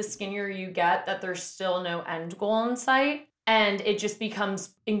realize the skinnier you get that there's still no end goal in sight. And it just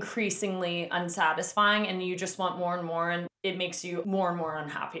becomes increasingly unsatisfying, and you just want more and more, and it makes you more and more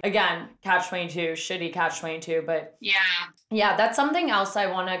unhappy. Again, catch-22, shitty catch-22, but yeah, that's something else I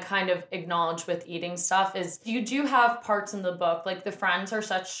want to kind of acknowledge with eating stuff is you do have parts in the book, like the friends are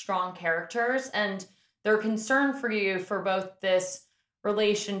such strong characters, and they're concerned for you for both this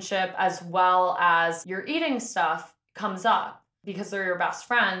relationship as well as your eating stuff comes up because they're your best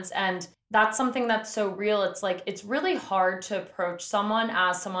friends. And that's something that's so real. It's like, it's really hard to approach someone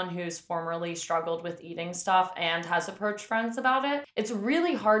as someone who's formerly struggled with eating stuff and has approached friends about it. It's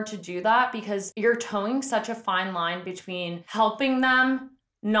really hard to do that because you're towing such a fine line between helping them,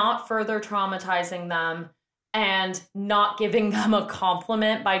 not further traumatizing them, and not giving them a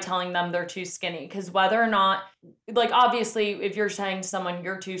compliment by telling them they're too skinny. Because whether or not, like, obviously, if you're saying to someone,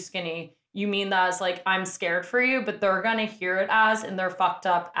 you're too skinny, you mean that as like, I'm scared for you, but they're gonna hear it as, in their fucked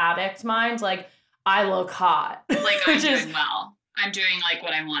up addict mind, like, I look hot. Like, I'm doing well. I'm doing like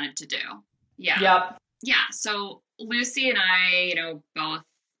what I wanted to do. Yeah. Yep. Yeah. So Lucy and I, both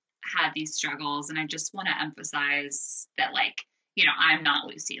had these struggles, and I just want to emphasize that like, I'm not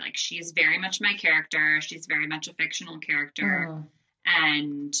Lucy. Like, she's very much my character. She's very much a fictional character.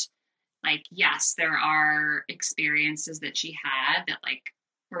 And like, yes, there are experiences that she had that like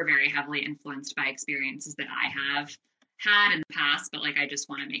were very heavily influenced by experiences that I have had in the past. But like, I just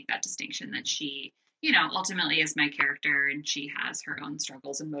want to make that distinction that she, ultimately is my character, and she has her own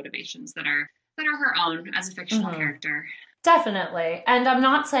struggles and motivations that are her own as a fictional character. Definitely. And I'm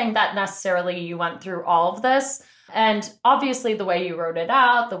not saying that necessarily you went through all of this. And obviously, the way you wrote it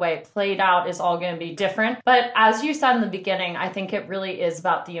out, the way it played out is all going to be different. But as you said in the beginning, I think it really is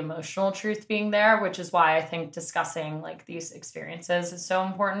about the emotional truth being there, which is why I think discussing like these experiences is so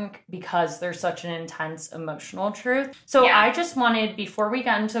important, because there's such an intense emotional truth. So yeah. I just wanted, before we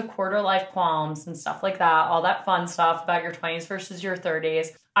get into quarter life qualms and stuff like that, all that fun stuff about your 20s versus your 30s,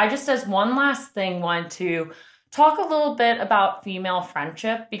 I just, as one last thing, want to talk a little bit about female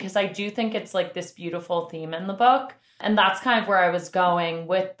friendship, because I do think it's like this beautiful theme in the book. And that's kind of where I was going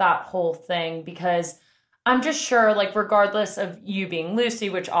with that whole thing, because I'm just sure, like, regardless of you being Lucy,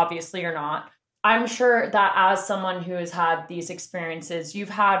 which obviously you're not, I'm sure that as someone who has had these experiences, you've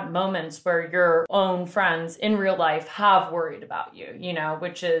had moments where your own friends in real life have worried about you,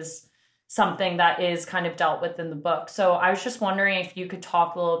 which is something that is kind of dealt with in the book. So I was just wondering if you could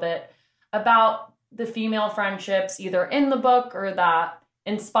talk a little bit about the female friendships either in the book or that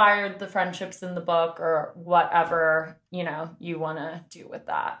inspired the friendships in the book, or whatever, you want to do with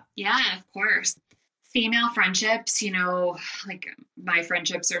that. Yeah, of course. Female friendships, like, my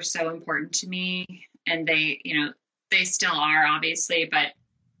friendships are so important to me, and they still are, obviously, but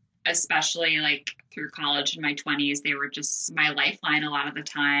especially like through college and my 20s, they were just my lifeline a lot of the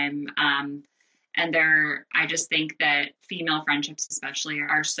time. And I just think that female friendships especially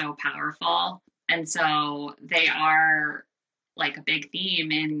are so powerful. And so they are like a big theme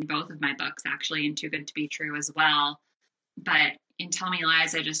in both of my books, actually, and Too Good to Be True as well. But in Tell Me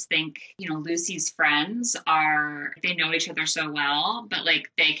Lies, I just think, Lucy's friends they know each other so well, but like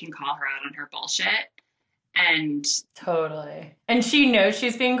they can call her out on her bullshit. And totally. And she knows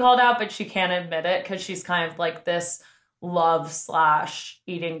she's being called out, but she can't admit it because she's kind of like this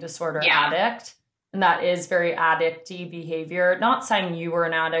love/eating disorder addict. And that is very addict-y behavior. Not saying you were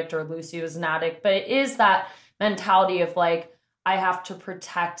an addict or Lucy was an addict, but it is that mentality of like, I have to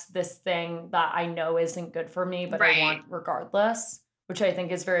protect this thing that I know isn't good for me, but I want regardless, which I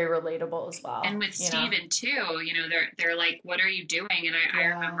think is very relatable as well. And with Steven too, they're like, what are you doing? And I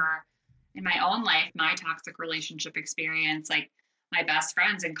remember in my own life, my toxic relationship experience, like my best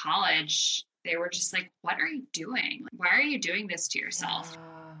friends in college, they were just like, what are you doing? Why are you doing this to yourself?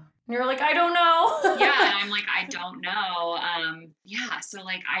 And you're like, I don't know. Yeah. And I'm like, I don't know. So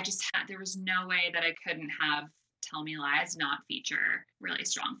like, there was no way that I couldn't have Tell Me Lies not feature really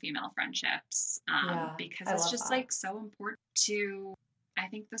strong female friendships. Because it's just like so important to, I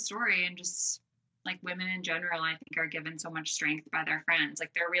think, the story, and just like women in general, I think, are given so much strength by their friends,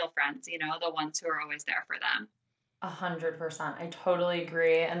 like their real friends, the ones who are always there for them. 100%. I totally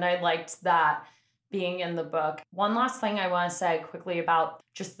agree. And I liked that being in the book. One last thing I want to say quickly about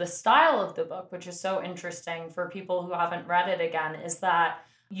just the style of the book, which is so interesting for people who haven't read it again, is that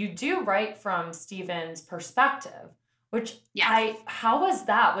you do write from Steven's perspective, which how was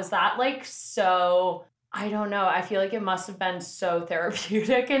that? Was that like so, I don't know. I feel like it must have been so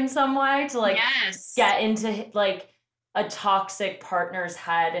therapeutic in some way to like get into like a toxic partner's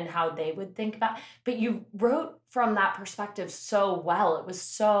head and how they would think about it. But you wrote from that perspective so well. It was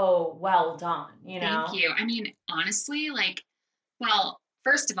so well done, Thank you. I mean, honestly, like, well,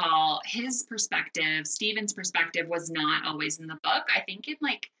 first of all, his perspective, Steven's perspective, was not always in the book. I think in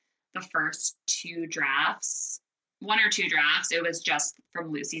like the first one or two drafts, it was just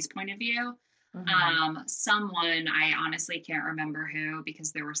from Lucy's point of view. Someone, I honestly can't remember who,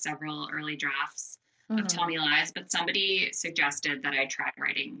 because there were several early drafts of Tell Me Lies, but somebody suggested that I try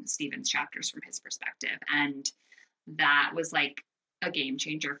writing Steven's chapters from his perspective. And that was like a game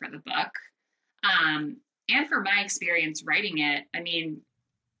changer for the book. And for my experience writing it, I mean,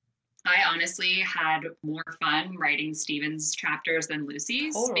 I honestly had more fun writing Steven's chapters than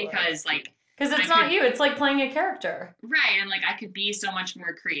Lucy's, because it's not you, it's like playing a character. Right. And like, I could be so much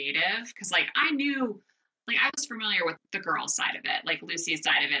more creative, because like I knew, like I was familiar with the girl's side of it, like Lucy's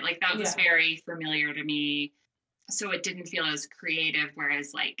side of it. Like that was very familiar to me. So it didn't feel as creative,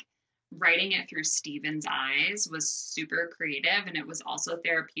 whereas like writing it through Steven's eyes was super creative, and it was also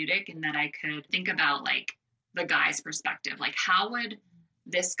therapeutic in that I could think about like the guy's perspective. Like, how would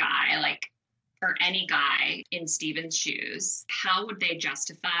this guy, like, or any guy in Steven's shoes, how would they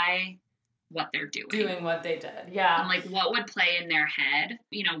justify what they're doing what they did? Yeah. And like, what would play in their head?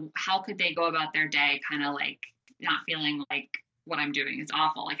 How could they go about their day kind of like not feeling like what I'm doing is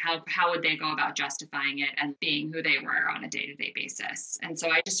awful. Like how would they go about justifying it and being who they were on a day-to-day basis? And so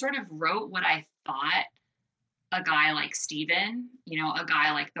I just sort of wrote what I thought a guy like Steven, you know, a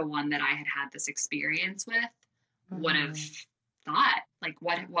guy like the one that I had this experience with would have thought. Like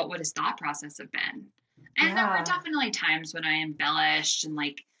what would his thought process have been? And there were definitely times when I embellished and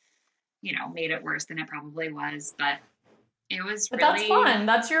like, you know, made it worse than it probably was, but it was but really... that's fun.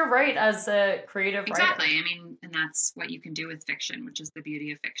 That's your right as a creative writer. Exactly. I mean, and that's what you can do with fiction, which is the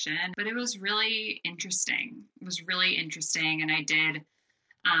beauty of fiction. But it was really interesting. It was really interesting. And I did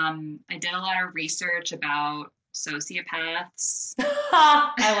a lot of research about sociopaths.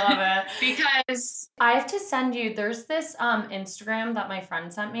 I love it. Because I have to send you, there's this Instagram that my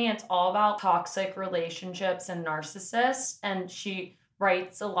friend sent me. It's all about toxic relationships and narcissists. And she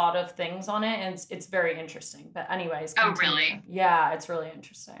writes a lot of things on it, and it's very interesting. But anyways, continue. Oh, really? Yeah, it's really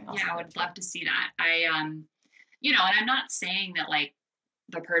interesting. I would love to see that. I you know, and I'm not saying that like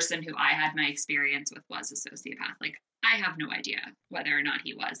the person who I had my experience with was a sociopath. Like I have no idea whether or not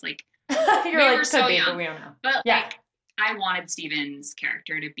he was. Like you're we like, were so young, but we don't know. But like I wanted Steven's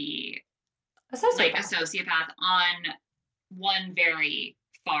character to be a sociopath. Like a sociopath on one very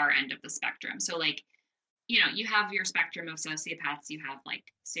far end of the spectrum. So like, you know, you have your spectrum of sociopaths. You have like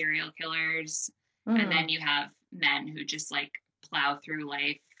serial killers, and then you have men who just like plow through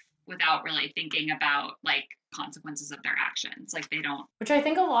life without really thinking about like consequences of their actions. Like they don't. Which I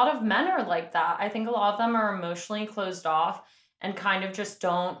think a lot of men are like that. I think a lot of them are emotionally closed off and kind of just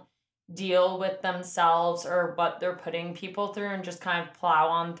don't deal with themselves or what they're putting people through and just kind of plow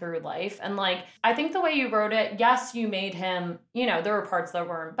on through life. And like, I think the way you wrote it, yes, you made him, you know, there were parts that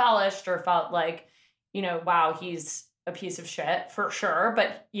were embellished or felt like, you know, wow, he's a piece of shit for sure.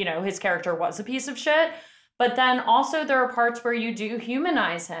 But, you know, his character was a piece of shit. But then also there are parts where you do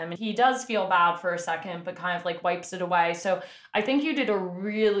humanize him. He does feel bad for a second, but kind of like wipes it away. So I think you did a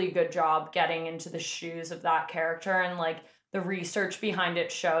really good job getting into the shoes of that character, and like the research behind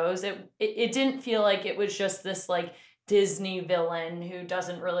it shows it didn't feel like it was just this like Disney villain who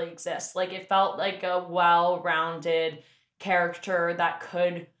doesn't really exist. Like it felt like a well-rounded character that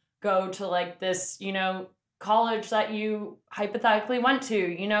could go to like this, you know, college that you hypothetically went to,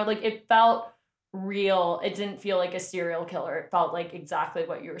 you know, like it felt real. It didn't feel like a serial killer. It felt like exactly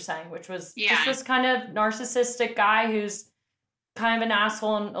what you were saying, which was just this kind of narcissistic guy who's kind of an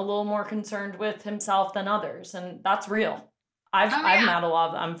asshole and a little more concerned with himself than others. And that's real. I've met a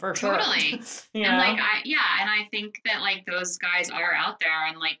lot of them for sure. Totally. You and know? like and I think that like those guys are out there,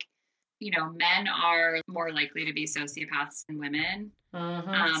 and like, you know, men are more likely to be sociopaths than women.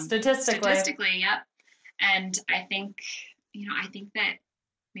 Statistically, yep. And I think, you know, I think that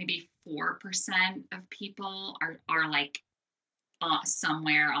maybe 4% of people are like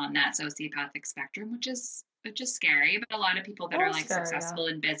somewhere on that sociopathic spectrum, which is scary. But a lot of people that are like scary, successful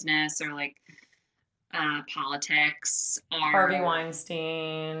in business or like politics are Harvey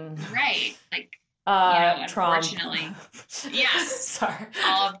Weinstein, right? Like, you know, Trump. Unfortunately, yes. Sorry,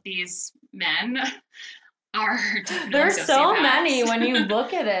 all of these men are definitely there's so sociopaths. many when you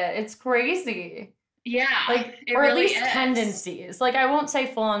look at it. It's crazy. Yeah, like, it or really at least is. tendencies. Like I won't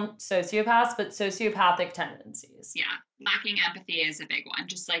say full-on sociopaths, but sociopathic tendencies. Yeah, lacking empathy is a big one.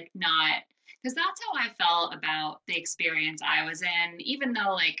 Just like not, because that's how I felt about the experience I was in. Even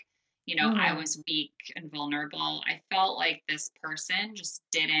though like, you know, I was weak and vulnerable, I felt like this person just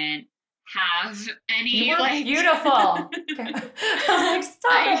didn't have any. You were like beautiful. I'm like,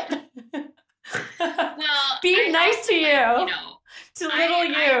 stop it. Well, be nice to you. You know, to little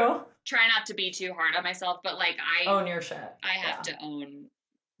you. I try not to be too hard on myself, but like I own your shit. I have to own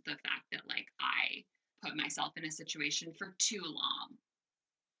the fact that like I put myself in a situation for too long.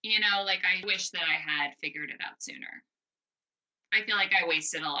 You know, like I wish that I had figured it out sooner. I feel like I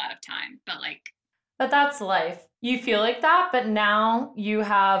wasted a lot of time, but that's life. You feel like that, but now you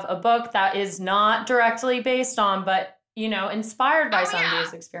have a book that is not directly based on, but, you know, inspired by some of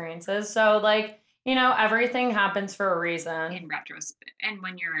these experiences. So like, you know, everything happens for a reason. In retrospect, and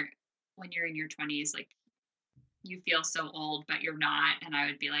when you're in your 20s, like you feel so old, but you're not. And I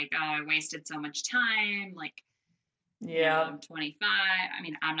would be like, oh, I wasted so much time. Like, you know, I'm 25. I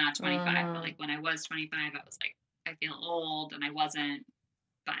mean, I'm not 25, but like when I was 25, I was like, I feel old, and I wasn't.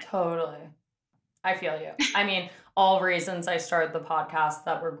 But totally. I feel you. I mean, all reasons I started the podcast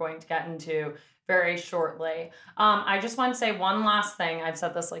that we're going to get into very shortly. I just want to say one last thing. I've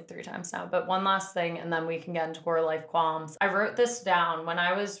said this like 3 times now, but one last thing, and then we can get into core life qualms. I wrote this down when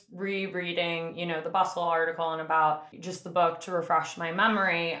I was rereading, you know, the Bustle article and about just the book to refresh my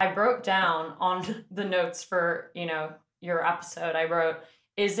memory. I wrote down on the notes for, you know, your episode, I wrote,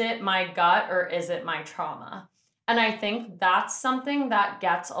 is it my gut or is it my trauma? And I think that's something that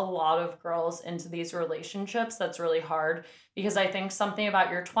gets a lot of girls into these relationships that's really hard, because I think something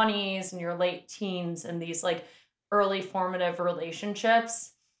about your 20s and your late teens and these like early formative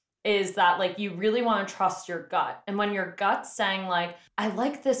relationships is that like you really want to trust your gut. And when your gut's saying like, I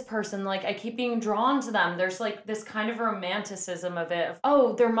like this person, like I keep being drawn to them, there's like this kind of romanticism of it. Of,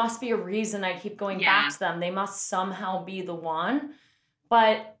 oh, there must be a reason I keep going back to them. They must somehow be the one.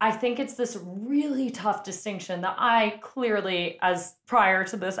 But I think it's this really tough distinction that I clearly, as prior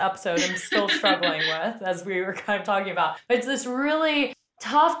to this episode, am still struggling with, as we were kind of talking about. But it's this really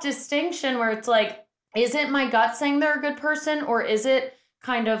tough distinction where it's like, is it my gut saying they're a good person, or is it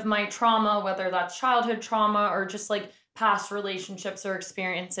kind of my trauma, whether that's childhood trauma or just like past relationships or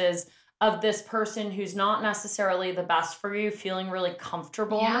experiences of this person who's not necessarily the best for you, feeling really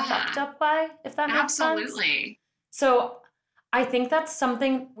comfortable in a fucked up way, if that makes sense? Absolutely. So I think that's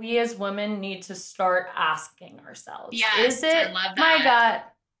something we as women need to start asking ourselves. Yes, is it I love that. my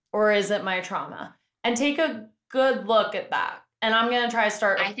gut or is it my trauma? And take a good look at that. And I'm going to try to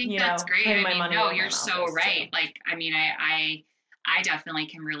start, I think that's great. putting my money where my you're mouth so is, right. too. Like, I mean, I definitely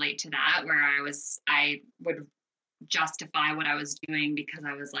can relate to that, where I would justify what I was doing because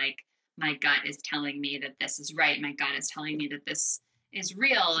I was like, my gut is telling me that this is right. My gut is telling me that this is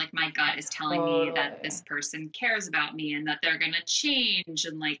real. Like, my gut is telling me that this person cares about me and that they're going to change.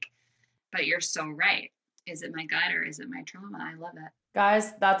 And like, but you're so right. Is it my gut or is it my trauma? I love it.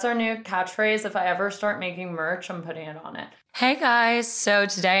 Guys, that's our new catchphrase. If I ever start making merch, I'm putting it on it. Hey guys, so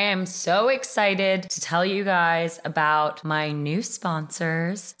today I'm so excited to tell you guys about my new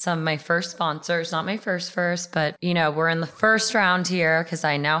sponsors. Some of my first sponsors, not my first, but we're in the first round here because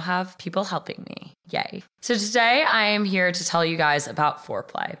I now have people helping me. Yay. So today I am here to tell you guys about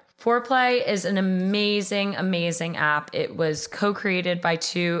Foreplay. Foreplay is an amazing, amazing app. It was co-created by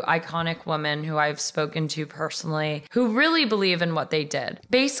two iconic women who I've spoken to personally, who really believe in what they did.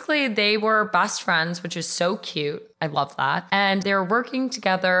 Basically, they were best friends, which is so cute. I love that. And they're working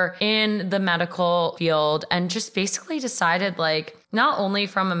together in the medical field and just basically decided, like, not only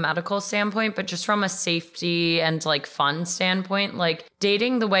from a medical standpoint, but just from a safety and like fun standpoint, like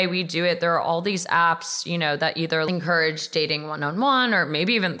dating the way we do it, there are all these apps, that either encourage dating one-on-one or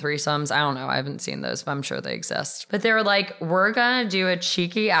maybe even threesomes. I don't know. I haven't seen those, but I'm sure they exist. But they're like, we're going to do a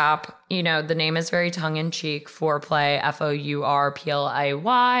cheeky app. The name is very tongue-in-cheek, Foreplay,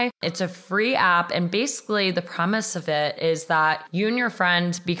 Fourplay. It's a free app. And basically the premise of it is that you and your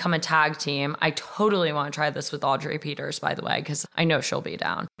friend become a tag team. I totally want to try this with Audrey Peters, by the way, because I know she'll be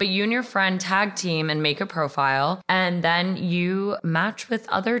down. But you and your friend tag team and make a profile, and then you match with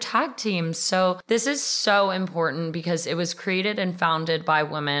other tag teams. So this is so important because it was created and founded by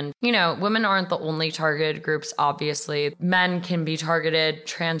women. Women aren't the only targeted groups, obviously. Men can be targeted,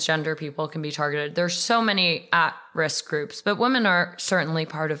 transgender people can be targeted. There's so many at-risk groups, but women are certainly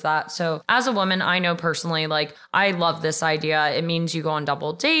part of that. So as a woman, I know personally, like, I love this idea. It means you go on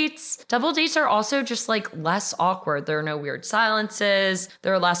double dates. Double dates are also just like less awkward. There are no weird silences.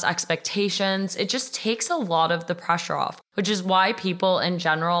 There are less expectations. It just takes a lot of the pressure off, which is why people in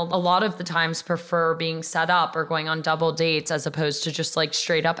general, a lot of the times prefer being set up or going on double dates as opposed to just like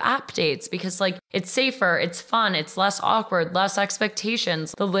straight up app dates, because like it's safer, it's fun, it's less awkward, less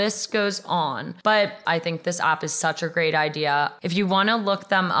expectations. The list goes on. But I think this app is such a great idea. If you want to look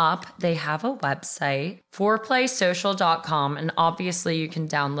them up, they have a website, fourplaysocial.com, and obviously you can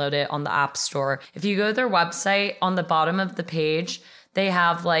download it on the App Store. If you go to their website, on the bottom of the page, they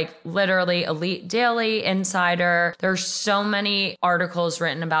have like literally Elite Daily, Insider. There's so many articles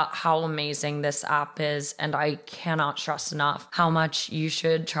written about how amazing this app is. And I cannot stress enough how much you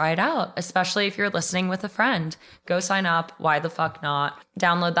should try it out, especially if you're listening with a friend. Go sign up. Why the fuck not?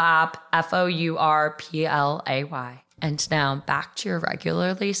 Download the app, Fourplay. And now back to your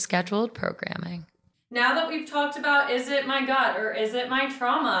regularly scheduled programming. Now that we've talked about, is it my gut or is it my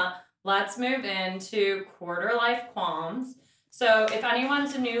trauma? Let's move into quarter life qualms. So if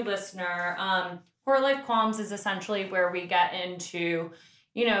anyone's a new listener, Quarter Life Qualms is essentially where we get into,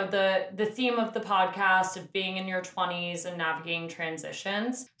 the theme of the podcast of being in your 20s and navigating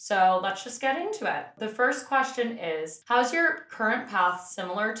transitions. So let's just get into it. The first question is, how's your current path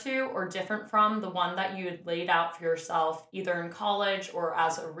similar to or different from the one that you had laid out for yourself, either in college or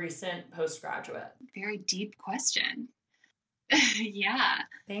as a recent postgraduate? Very deep question. Yeah.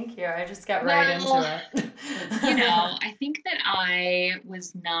 Thank you. I just get right into it. I think that I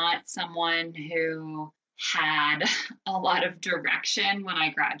was not someone who had a lot of direction when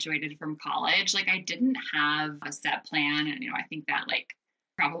I graduated from college. Like, I didn't have a set plan. And, I think that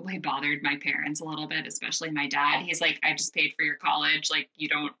probably bothered my parents a little bit, especially my dad. He's like, I just paid for your college. Like, you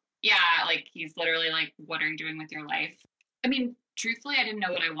don't Yeah, like he's literally like, what are you doing with your life? I mean, truthfully, I didn't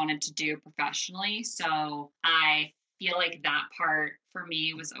know what I wanted to do professionally. So I feel like that part for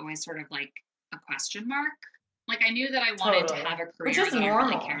me was always sort of like a question mark. Like I knew that I wanted to Totally. have a Which career is that I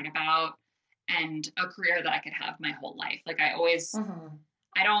really normal. cared about and a career that I could have my whole life. Like Mhm.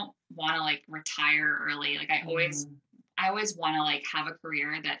 I don't want to like retire early. Like Mhm. I always want to like have a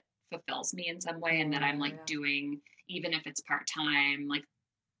career that fulfills me in some way and that I'm like Yeah. doing, even if it's part time, like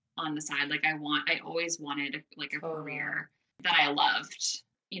on the side. Like I always wanted like a Totally. career that I loved.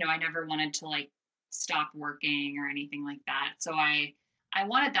 You know, I never wanted to like stop working or anything like that. So I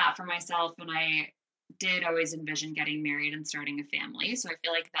wanted that for myself, and I did always envision getting married and starting a family. So I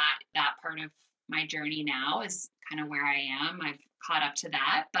feel like that part of my journey now is kind of where I am. I've caught up to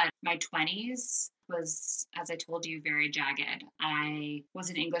that, but my 20s was, as I told you, very jagged. I was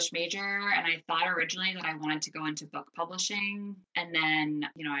an English major and I thought originally that I wanted to go into book publishing. And then,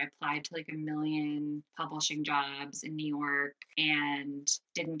 you know, I applied to like a million publishing jobs in New York and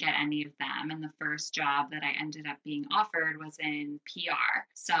didn't get any of them. And the first job that I ended up being offered was in PR.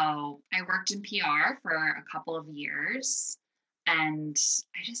 So I worked in PR for a couple of years and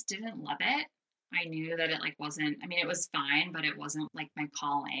I just didn't love it. I knew that it like wasn't, I mean, it was fine, but it wasn't like my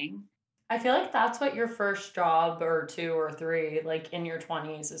calling. I feel like that's what your first job or two or three, like in your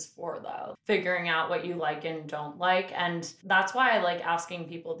 20s, is for, though. Figuring out what you like and don't like. And that's why I like asking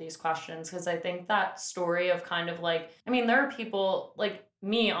people these questions, because I think that story of kind of like, I mean, there are people like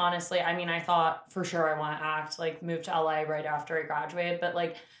me, honestly. I mean, I thought for sure I want to act, like move to LA right after I graduated, but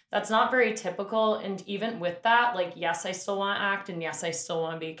like that's not very typical. And even with that, like, yes, I still want to act, and yes, I still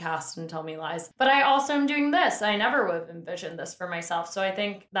want to be cast and Tell Me Lies. But I also am doing this. I never would have envisioned this for myself. So I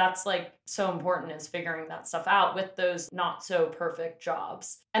think that's like so important, is figuring that stuff out with those not so perfect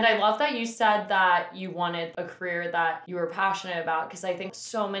jobs. And I love that you said that you wanted a career that you were passionate about, because I think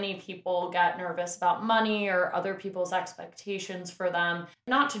so many people get nervous about money or other people's expectations for them.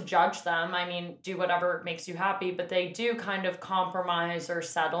 Not to judge them, I mean, do whatever makes you happy, but they do kind of compromise or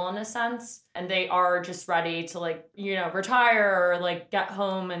settle in a sense. And they are just ready to, like, you know, retire or like get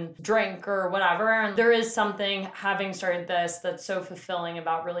home and drink or whatever. And there is something, having started this, that's so fulfilling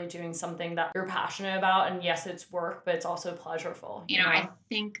about really doing something that you're passionate about. And yes, it's work, but it's also pleasurable. You know, I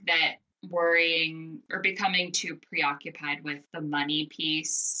think that worrying or becoming too preoccupied with the money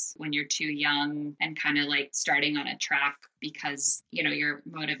piece when you're too young and kind of like starting on a track because, you know, you're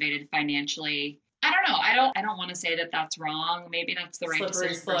motivated financially. I don't know. I don't want to say that that's wrong. Maybe that's the right Slippery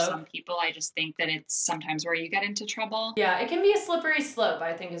decision slope for some people. I just think that it's sometimes where you get into trouble. Yeah, it can be a slippery slope,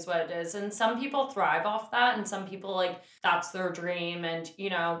 I think, is what it is. And some people thrive off that, and some people, like, that's their dream. And, you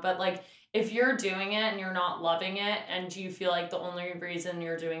know, but like, if you're doing it and you're not loving it, and you feel like the only reason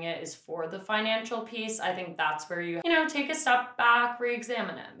you're doing it is for the financial piece, I think that's where you know, take a step back,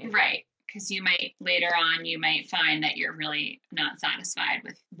 re-examine it. Maybe. Right. Because you might later on, you might find that you're really not satisfied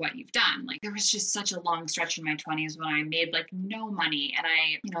with what you've done. Like there was just such a long stretch in my 20s when I made like no money. And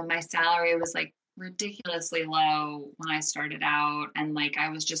you know, my salary was like ridiculously low when I started out. And like I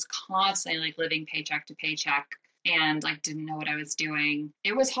was just constantly like living paycheck to paycheck and like didn't know what I was doing.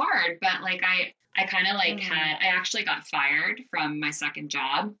 It was hard, but like I kind of like I actually got fired from my second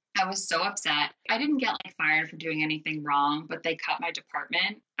job. I was so upset. I didn't get like fired for doing anything wrong, but they cut my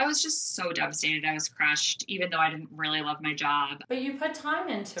department. I was just so devastated. I was crushed, even though I didn't really love my job. But you put time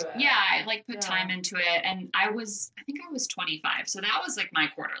into it. Yeah, I like put time into it. And I think I was 25. So that was like my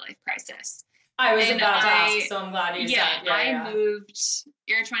quarter life crisis. I was about to ask, so I'm glad you said. Yeah, I moved.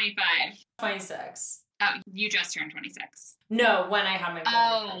 You're 25. 26. Oh, you just turned 26. No, when I had my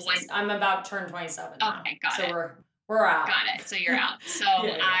crisis. I'm about to turn 27 now. Okay, got it. So we're out. Got it. So you're out. So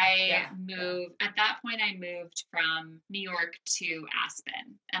I moved. At that point, I moved from New York to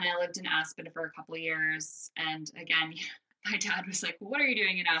Aspen, and I lived in Aspen for a couple of years. And again, my dad was like, "What are you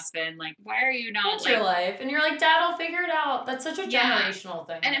doing in Aspen? Like, why are you not?" What's your life? And you're like, "Dad, I'll figure it out." That's such a generational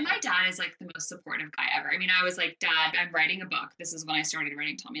thing. And my dad is like the most supportive guy ever. I mean, I was like, "Dad, I'm writing a book." This is when I started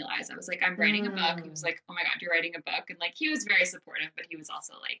writing Tell Me Lies. I was like, "I'm writing a book." He was like, "Oh my God, you're writing a book." And like, he was very supportive, but he was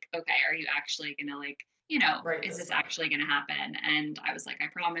also like, "Okay, are you actually gonna like, you know, is this actually going to happen?" And I was like, I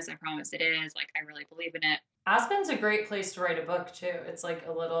promise it is. Like, I really believe in it. Aspen's a great place to write a book too. It's like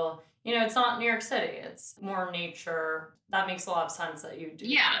a little, you know, it's not New York City. It's more nature. That makes a lot of sense that you do.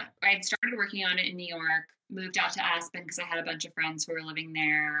 Yeah. I had started working on it in New York. moved out to Aspen because I had a bunch of friends who were living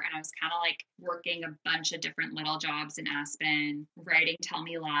there, and I was kind of like working a bunch of different little jobs in Aspen, writing Tell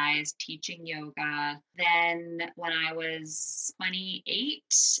Me Lies, teaching yoga. Then when I was 28,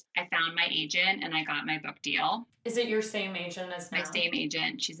 I found my agent and I got my book deal. Is it your same agent as now? My same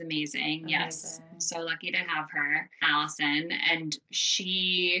agent. She's amazing. Yes. I'm so lucky to have her, Allison. And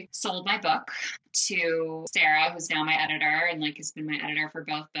she sold my book to Sarah, who's now my editor and like has been my editor for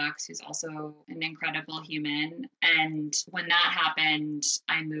both books, who's also an incredible human. And when that happened,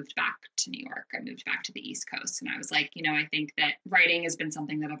 I moved back to New York. I moved back to the East Coast. And I was like, you know, I think that writing has been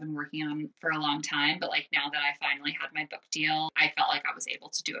something that I've been working on for a long time. But like now that I finally had my book deal, I felt like I was able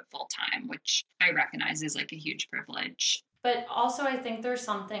to do it full time, which I recognize is like a huge privilege. But also I think there's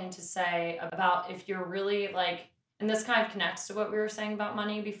something to say about if you're really like, and this kind of connects to what we were saying about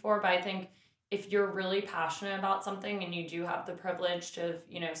money before, but I think if you're really passionate about something and you do have the privilege to,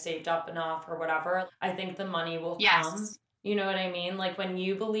 you know, saved up enough or whatever, I think the money will come. You know what I mean? Like when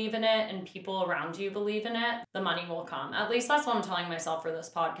you believe in it and people around you believe in it, the money will come. At least that's what I'm telling myself for this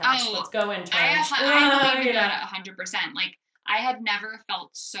podcast. Oh, let's go into it. I believe in that 100%. Like I had never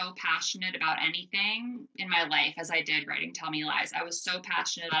felt so passionate about anything in my life as I did writing Tell Me Lies. I was so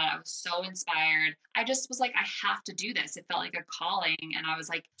passionate about it. I was so inspired. I just was like, I have to do this. It felt like a calling. And I was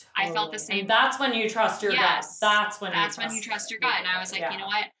like, totally. I felt the same. And that's when you trust your gut. That's when you trust your gut. And I was like, you know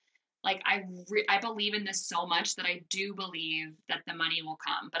what? Like I believe in this so much that I do believe that the money will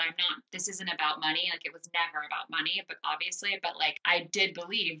come, but this isn't about money. Like it was never about money, but obviously, but like I did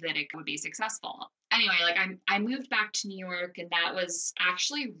believe that it would be successful. Anyway, like I moved back to New York, and that was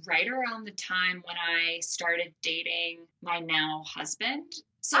actually right around the time when I started dating my now husband.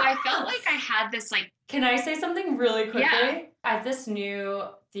 So I felt like I had this like... Can I say something really quickly? Yeah. I have this new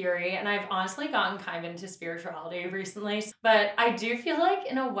theory, and I've honestly gotten kind of into spirituality recently, but I do feel like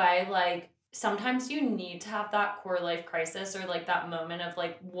in a way, like sometimes you need to have that core life crisis or like that moment of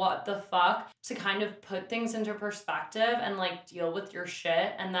like, what the fuck, to kind of put things into perspective and like deal with your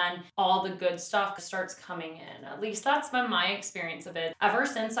shit. And then all the good stuff starts coming in. At least that's been my experience of it. Ever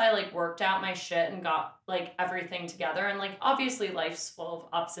since I like worked out my shit and got like everything together, and like obviously life's full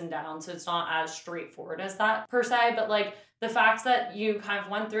of ups and downs, so it's not as straightforward as that per se, but like the fact that you kind of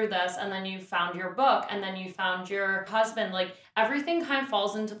went through this and then you found your book and then you found your husband, like everything kind of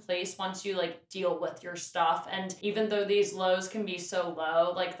falls into place once you like deal with your stuff. And even though these lows can be so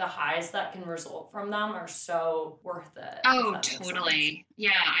low, like the highs that can result from them are so worth it. Oh, totally.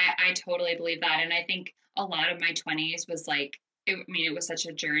 Yeah, I totally believe that. And I think a lot of my 20s was like, it was such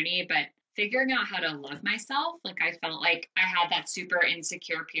a journey, but figuring out how to love myself, like I felt like I had that super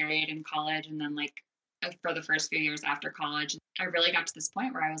insecure period in college, and then like for the first few years after college, I really got to this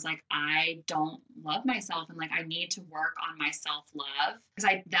point where I was like, I don't love myself, and like I need to work on my self-love,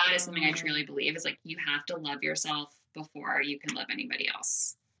 because that is something I truly believe is like you have to love yourself before you can love anybody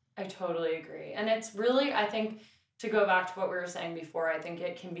else. I totally agree. And it's really, I think, to go back to what we were saying before, I think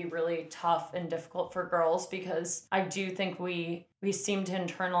it can be really tough and difficult for girls, because I do think we seem to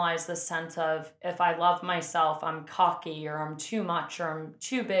internalize this sense of, if I love myself, I'm cocky, or I'm too much, or I'm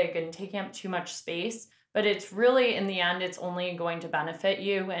too big and taking up too much space. But it's really, in the end, it's only going to benefit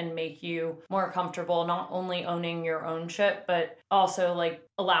you and make you more comfortable, not only owning your own shit, but also like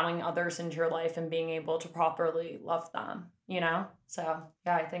allowing others into your life and being able to properly love them, you know? So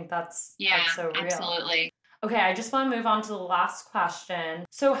yeah, I think that's so real. Absolutely. Okay, I just want to move on to the last question.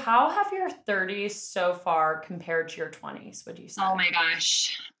 So how have your 30s so far compared to your 20s, would you say? Oh my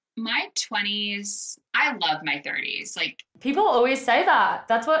gosh. My 20s, I love my 30s. Like, people always say that.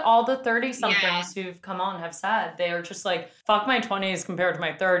 That's what all the 30-somethings who've come on have said. They are just like, fuck my 20s compared to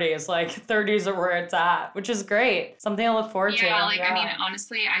my 30s. Like, 30s are where it's at, which is great. Something to look forward to. I mean,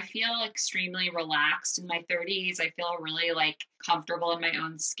 honestly, I feel extremely relaxed in my 30s. I feel really, like, comfortable in my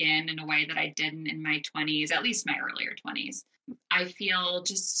own skin in a way that I didn't in my 20s, at least my earlier 20s. I feel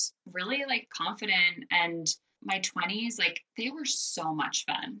just really, like, confident, and my 20s, like, they were so much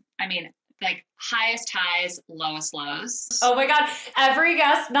fun. I mean, like, highest highs, lowest lows. Oh my God.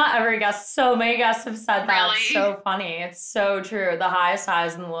 Not every guest, so many guests have said that. Really? It's so funny. It's so true. The highest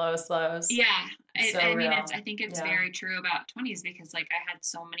highs and the lowest lows. Yeah. I think it's very true about 20s, because like I had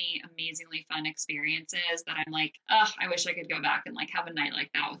so many amazingly fun experiences that I'm like, I wish I could go back and like have a night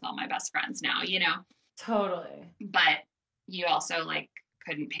like that with all my best friends now, you know? Totally. But you also like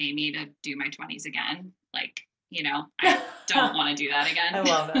couldn't pay me to do my 20s again. Like, you know, I don't want to do that again. I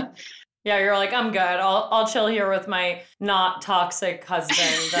love it. Yeah, you're like, I'm good. I'll chill here with my not toxic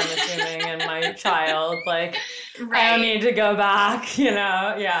husband, I'm assuming, and my child. Like, right. I don't need to go back, you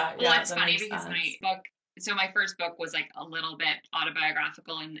know? Yeah. Well, it's funny because my book So my first book was like a little bit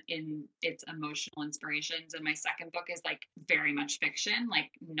autobiographical in its emotional inspirations, and my second book is like very much fiction, like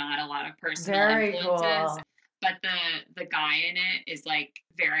not a lot of personal influences. Cool. But the guy in it is like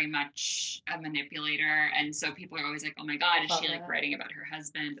very much a manipulator, and so people are always like, "Oh my God, is she like writing about her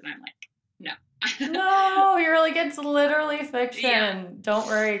husband?" And I'm like, no. No, you're like, it's literally fiction. Yeah. Don't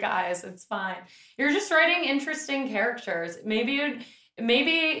worry, guys. It's fine. You're just writing interesting characters. Maybe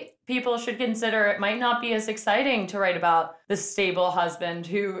people should consider it might not be as exciting to write about the stable husband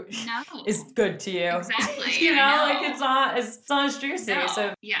who is good to you. Exactly. You know, like it's not as juicy. No.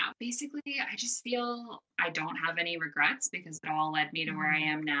 So yeah, basically I just feel I don't have any regrets because it all led me to where I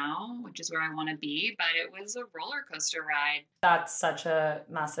am now, which is where I want to be. But it was a roller coaster ride. That's such a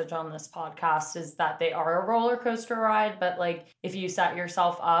message on this podcast, is that they are a roller coaster ride. But like, if you set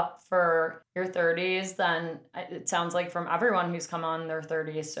yourself up for your 30s, then it sounds like from everyone who's come on their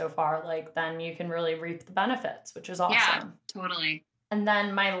 30s so far, like then you can really reap the benefits, which is awesome. Yeah, totally. And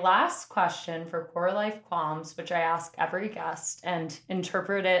then my last question for Core Life Qualms, which I ask every guest, and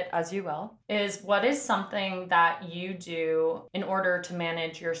interpret it as you will, is what is something that you do in order to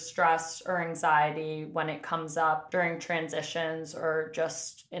manage your stress or anxiety when it comes up during transitions or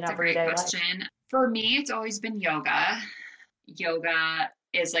just in everyday life? That's a great question. For me, it's always been yoga. Yoga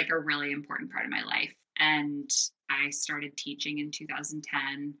is like a really important part of my life. And I started teaching in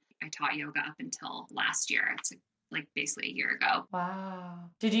 2010. I taught yoga up until last year. It's like basically a year ago. Wow.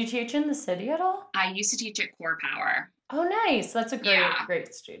 Did you teach in the city at all? I used to teach at Core Power. Oh, nice. That's a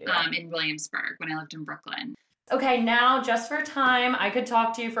great studio. In Williamsburg when I lived in Brooklyn. Okay, now just for time, I could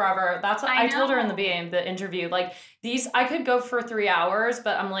talk to you forever. That's what I told her in the interview. Like I could go for 3 hours,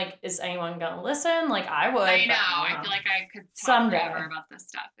 but I'm like, is anyone gonna listen? Like I would. I know. I feel like I could talk forever about this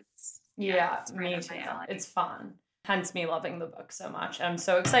stuff. It's me too. It's fun. Hence me loving the book so much. I'm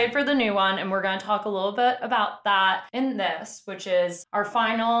so excited for the new one. And we're going to talk a little bit about that in this, which is our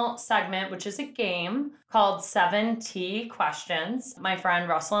final segment, which is a game called 7T Questions. My friend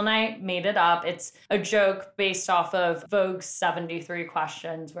Russell and I made it up. It's a joke based off of Vogue's 73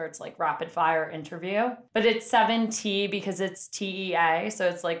 Questions, where it's like rapid fire interview. But it's 7T because it's TEA. So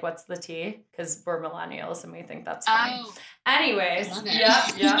it's like, what's the T? Because we're millennials and we think that's funny. Oh. Anyways, yep,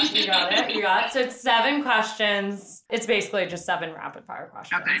 you got it. So it's 7 questions. It's basically just 7 rapid fire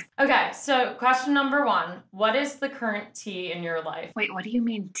questions. Okay, so question number 1. What is the current T in your life? Wait, what do you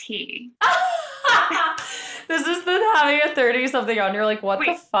mean T? This is the having a 30-something on. You're like, what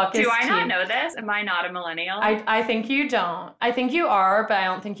the fuck is T? Do I not know this? Am I not a millennial? I think you don't. I think you are, but I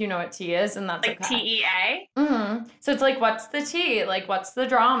don't think you know what T is, and that's like okay. TEA? Mm-hmm. So it's like, what's the T? Like, what's the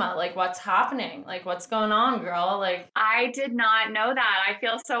drama? Like, what's happening? Like, what's going on, girl? Like, I did not know that. I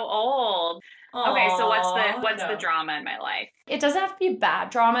feel so old. Okay, so what's the drama in my life? It doesn't have to be bad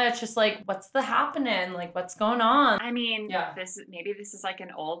drama. It's just like, what's the happening? Like, what's going on? I mean, this is like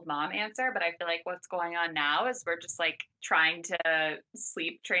an old mom answer, but I feel like what's going on now is we're just like trying to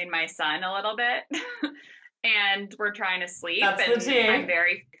sleep train my son a little bit. And we're trying to sleep. That's and the T. I'm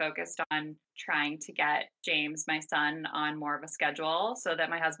very focused on trying to get James, my son, on more of a schedule so that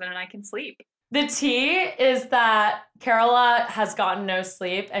my husband and I can sleep. The T is that Carola has gotten no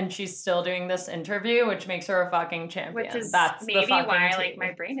sleep and she's still doing this interview, which makes her a fucking champion. Which is That's maybe the fucking why T. like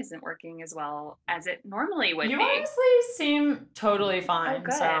my brain isn't working as well as it normally would be. You honestly seem totally fine. Oh,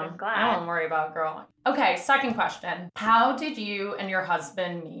 good. So I'm glad. I won't worry about girl. Okay, second question. How did you and your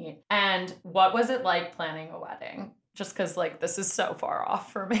husband meet? And what was it like planning a wedding? Just because, like, this is so far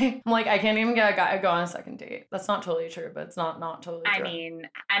off for me. I'm like, I can't even get a guy to go on a second date. That's not totally true, but it's not totally true. I mean,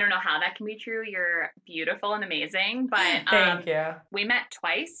 I don't know how that can be true. You're beautiful and amazing, but Thank you. We met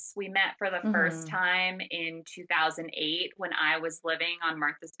twice. We met for the first time in 2008 when I was living on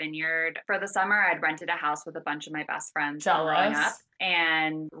Martha's Vineyard. For the summer, I'd rented a house with a bunch of my best friends growing up.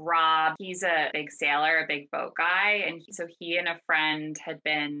 And Rob, he's a big sailor, a big boat guy. And so he and a friend had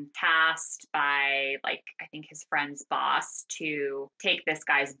been tasked by, like, I think his friend's boss to take this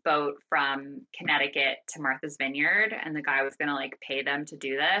guy's boat from Connecticut to Martha's Vineyard. And the guy was going to, like, pay them to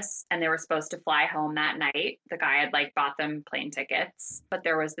do this. And they were supposed to fly home that night. The guy had, like, bought them plane tickets. But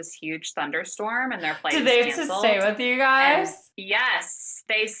there was this huge thunderstorm and their flight was canceled. Did they have to stay with you guys? And yes,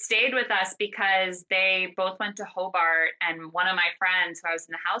 they stayed with us because they both went to Hobart. And one of my friends who I was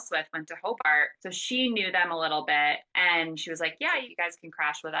in the house with went to Hobart. So she knew them a little bit. And she was like, yeah, you guys can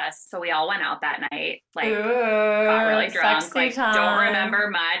crash with us. So we all went out that night. Like, got really drunk. Like, don't remember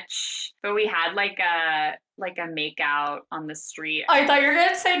much. But we had like like a makeout on the street. I thought you were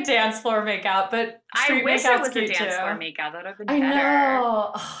gonna say dance floor makeout, but I wish it was a cute dance too. floor makeout. That would have been I better.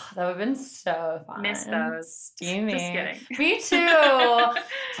 know. Oh, that would have been so fun. Miss those. Steamy. Just kidding. Me too.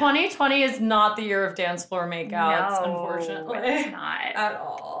 2020 is not the year of dance floor makeouts, No, unfortunately. it's not. At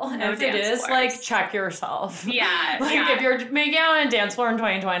all. No if it dance is, floors. like, check yourself. Yeah. Like, yeah. if you're making out on a dance floor in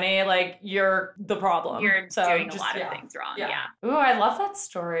 2020, like, you're the problem. You're So doing just, a lot yeah. of things wrong. Yeah. Yeah. Ooh, I love that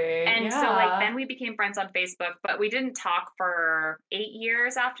story. And so Yeah. like then we became friends on Facebook, but we didn't talk for 8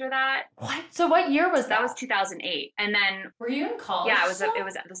 years after that. What? So what year was that? That was 2008. And then Were you in college? yeah, it was still?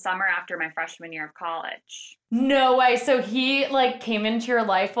 the summer after my freshman year of college. No way. So he like came into your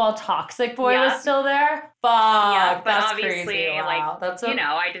life while Toxic Boy Yeah. was still there? Fuck. Yeah, but that's obviously, crazy. Wow. like, That's You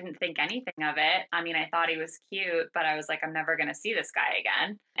know, I didn't think anything of it. I mean, I thought he was cute, but I was like, I'm never going to see this guy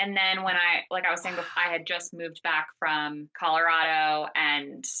again. And then when I was saying before, I had just moved back from Colorado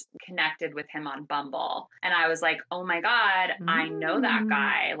and connected with him on Bumble. And I was like, oh my God, I know that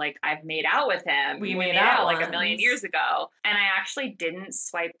guy. Like, I've made out with him. We made out like a million once. years ago. And I actually didn't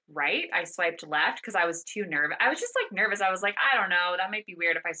swipe right. I swiped left because I was too nervous. I was just like nervous. I was like, I don't know. That might be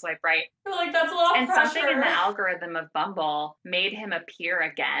weird if I swipe right. You're like, that's a lot of And pressure. something in the algorithm of Bumble made him appear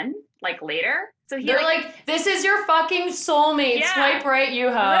again, like later. So he They're like, this is your fucking soulmate. Yeah. Swipe right, you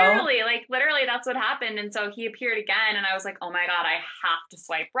hoe. literally that's what happened. And so he appeared again and I was like, oh my God, I have to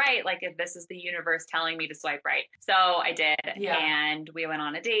swipe right. Like if this is the universe telling me to swipe right. So I did. Yeah. And we went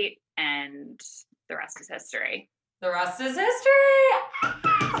on a date and the rest is history. The rest is history.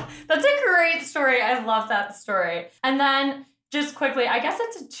 That's a great story. I love that story. And then just quickly, I guess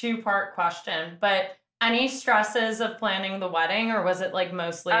it's a two-part question, but any stresses of planning the wedding, or was it like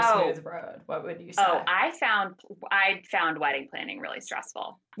mostly a smooth road? What would you say? Oh, I found wedding planning really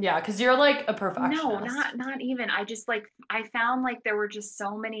stressful. Yeah, because you're like a perfectionist. No, not even. I found like there were just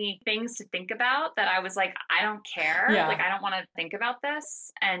so many things to think about that I was like, I don't care. Yeah. Like I don't want to think about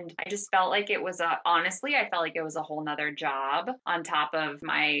this. And I just felt like it was honestly, I felt like it was a whole nother job on top of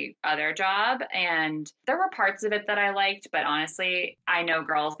my other job. And there were parts of it that I liked, but honestly, I know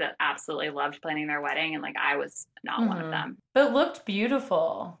girls that absolutely loved planning their wedding and like I was not one of them. But it looked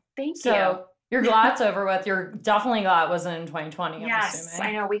beautiful. Thank you. So you're glad it's over with. You're definitely glad it wasn't in 2020, I'm Yes,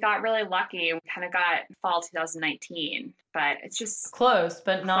 assuming. I know. We got really lucky. We kind of got fall 2019, but it's just Close,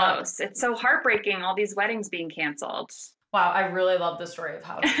 but not. close. It's so heartbreaking, all these weddings being canceled. Wow, I really love the story of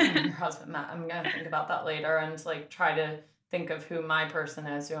how you and your husband met. I'm going to think about that later and like try to think of who my person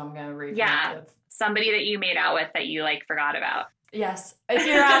is, who I'm going to reconnect with. Somebody that you made out with that you like forgot about. Yes, if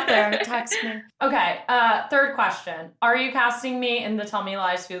you're out there, text me. Okay, third question. Are you casting me in the Tell Me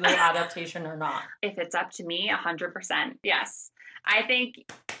Lies Hulu adaptation or not? If it's up to me, 100%. Yes. I think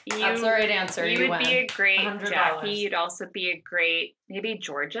That's the right answer. You would win. be a great $100. Jackie. You'd also be a great, maybe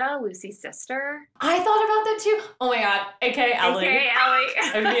Georgia, Lucy's sister. I thought about that too. Oh my God, AKA Ellie. AKA Ellie.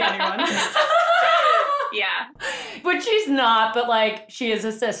 It would be anyone. Yeah. Which she's not, but like she is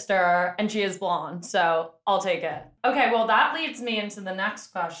a sister and she is blonde, so I'll take it. Okay, well that leads me into the next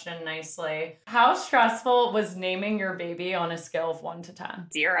question nicely. How stressful was naming your baby on a scale of 1 to 10?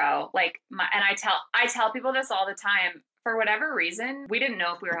 0. Like and I tell people this all the time. For whatever reason, we didn't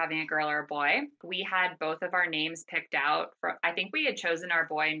know if we were having a girl or a boy. We had both of our names picked out. I think we had chosen our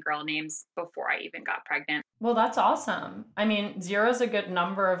boy and girl names before I even got pregnant. Well, that's awesome. I mean, 0 is a good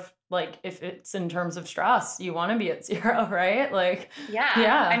number of like, if it's in terms of stress, you want to be at 0, right? Like,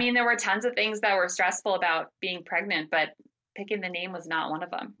 yeah. I mean, there were tons of things that were stressful about being pregnant, but picking the name was not one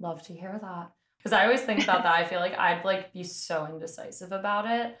of them. Love to hear that. Because I always think about that. I feel like I'd like be so indecisive about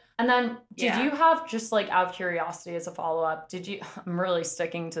it. And then did you have, just like out of curiosity as a follow-up, I'm really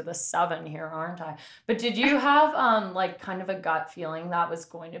sticking to the 7 here, aren't I? But did you have like kind of a gut feeling that was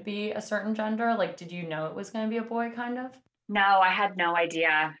going to be a certain gender? Like, did you know it was going to be a boy kind of? No, I had no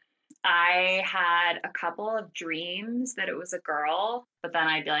idea. I had a couple of dreams that it was a girl, but then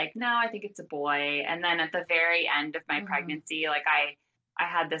I'd be like, no, I think it's a boy. And then at the very end of my pregnancy, like I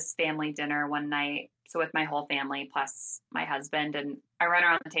had this family dinner one night, so with my whole family plus my husband, and I ran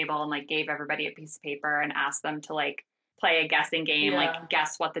around the table and like gave everybody a piece of paper and asked them to like play a guessing game, like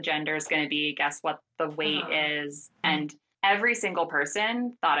guess what the gender is going to be, guess what the weight is, and every single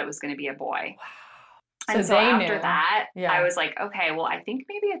person thought it was going to be a boy. Wow. And so after that, I was like, okay, well, I think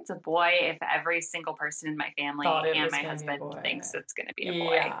maybe it's a boy if every single person in my family and my husband thinks it's going to be a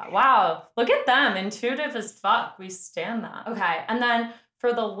boy. Yeah. Wow. Look at them. Intuitive as fuck. We stand that. Okay. And then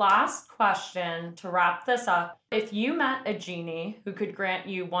for the last question, to wrap this up, if you met a genie who could grant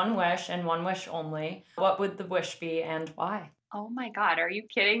you one wish and one wish only, what would the wish be and why? Oh my God. Are you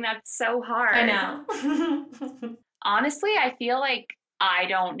kidding? That's so hard. I know. Honestly, I feel like I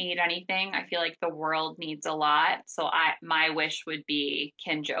don't need anything. I feel like the world needs a lot. So my wish would be,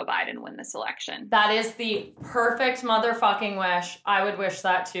 can Joe Biden win this election? That is the perfect motherfucking wish. I would wish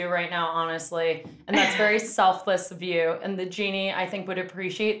that too right now, honestly. And that's very selfless of you. And the genie, I think, would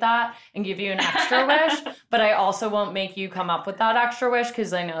appreciate that and give you an extra wish. But I also won't make you come up with that extra wish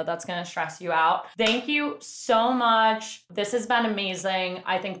because I know that's going to stress you out. Thank you so much. This has been amazing.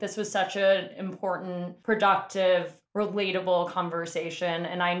 I think this was such an important, productive, relatable conversation,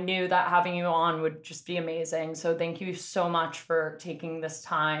 and I knew that having you on would just be amazing. So thank you so much for taking this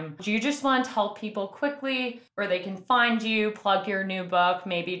time. Do you just want to tell people quickly where they can find you, plug your new book,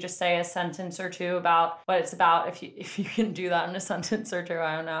 maybe just say a sentence or two about what it's about, if you can do that in a sentence or two?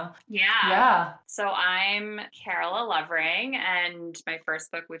 I don't know. Yeah. So I'm Carola Lovering, and my first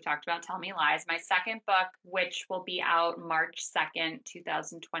book we've talked about, Tell Me Lies. My second book, which will be out March 2nd,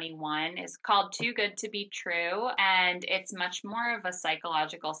 2021, is called Too Good to Be True. And it's much more of a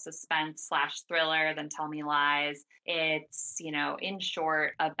psychological suspense / thriller than Tell Me Lies. It's, in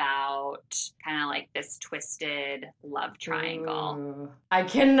short, about kind of like this twisted love triangle. Ooh, I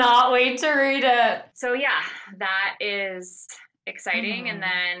cannot wait to read it. So yeah, that is exciting. And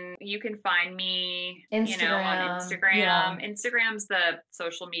then you can find me on Instagram. Yeah. Instagram's the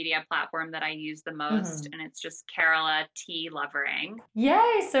social media platform that I use the most, and it's just Carola T Lovering.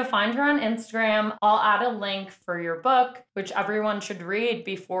 Yay. So find her on Instagram. I'll add a link for your book, which everyone should read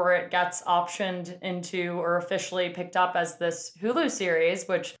before it gets optioned into or officially picked up as this Hulu series,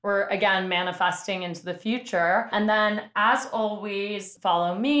 which we're again manifesting into the future. And then, as always,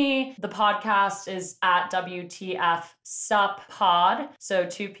 follow me. The podcast is at WTF Sup Pod, so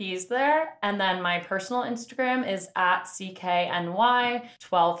 2 P's there. And then my personal Instagram is at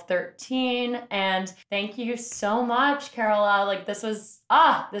CKNY1213. And thank you so much, Carola. Like this was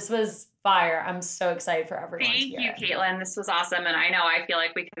fire. I'm so excited for everyone. Thank you, Caitlin. This was awesome. And I know I feel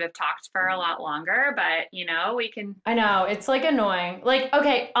like we could have talked for a lot longer, but we can. I know. It's like annoying. Like,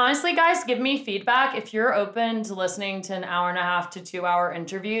 okay, honestly, guys, give me feedback. If you're open to listening to an 1.5 to 2 hour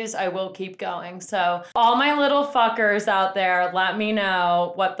interviews, I will keep going. So all my little fuckers out there, let me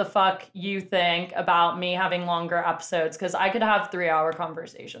know what the fuck you think about me having longer episodes. Cause I could have 3-hour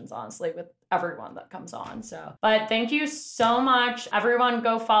conversations, honestly, with everyone that comes on. But thank you so much. Everyone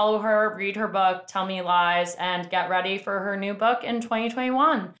go follow her, read her book, Tell Me Lies, and get ready for her new book in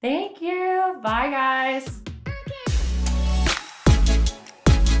 2021. Thank you. Bye, guys.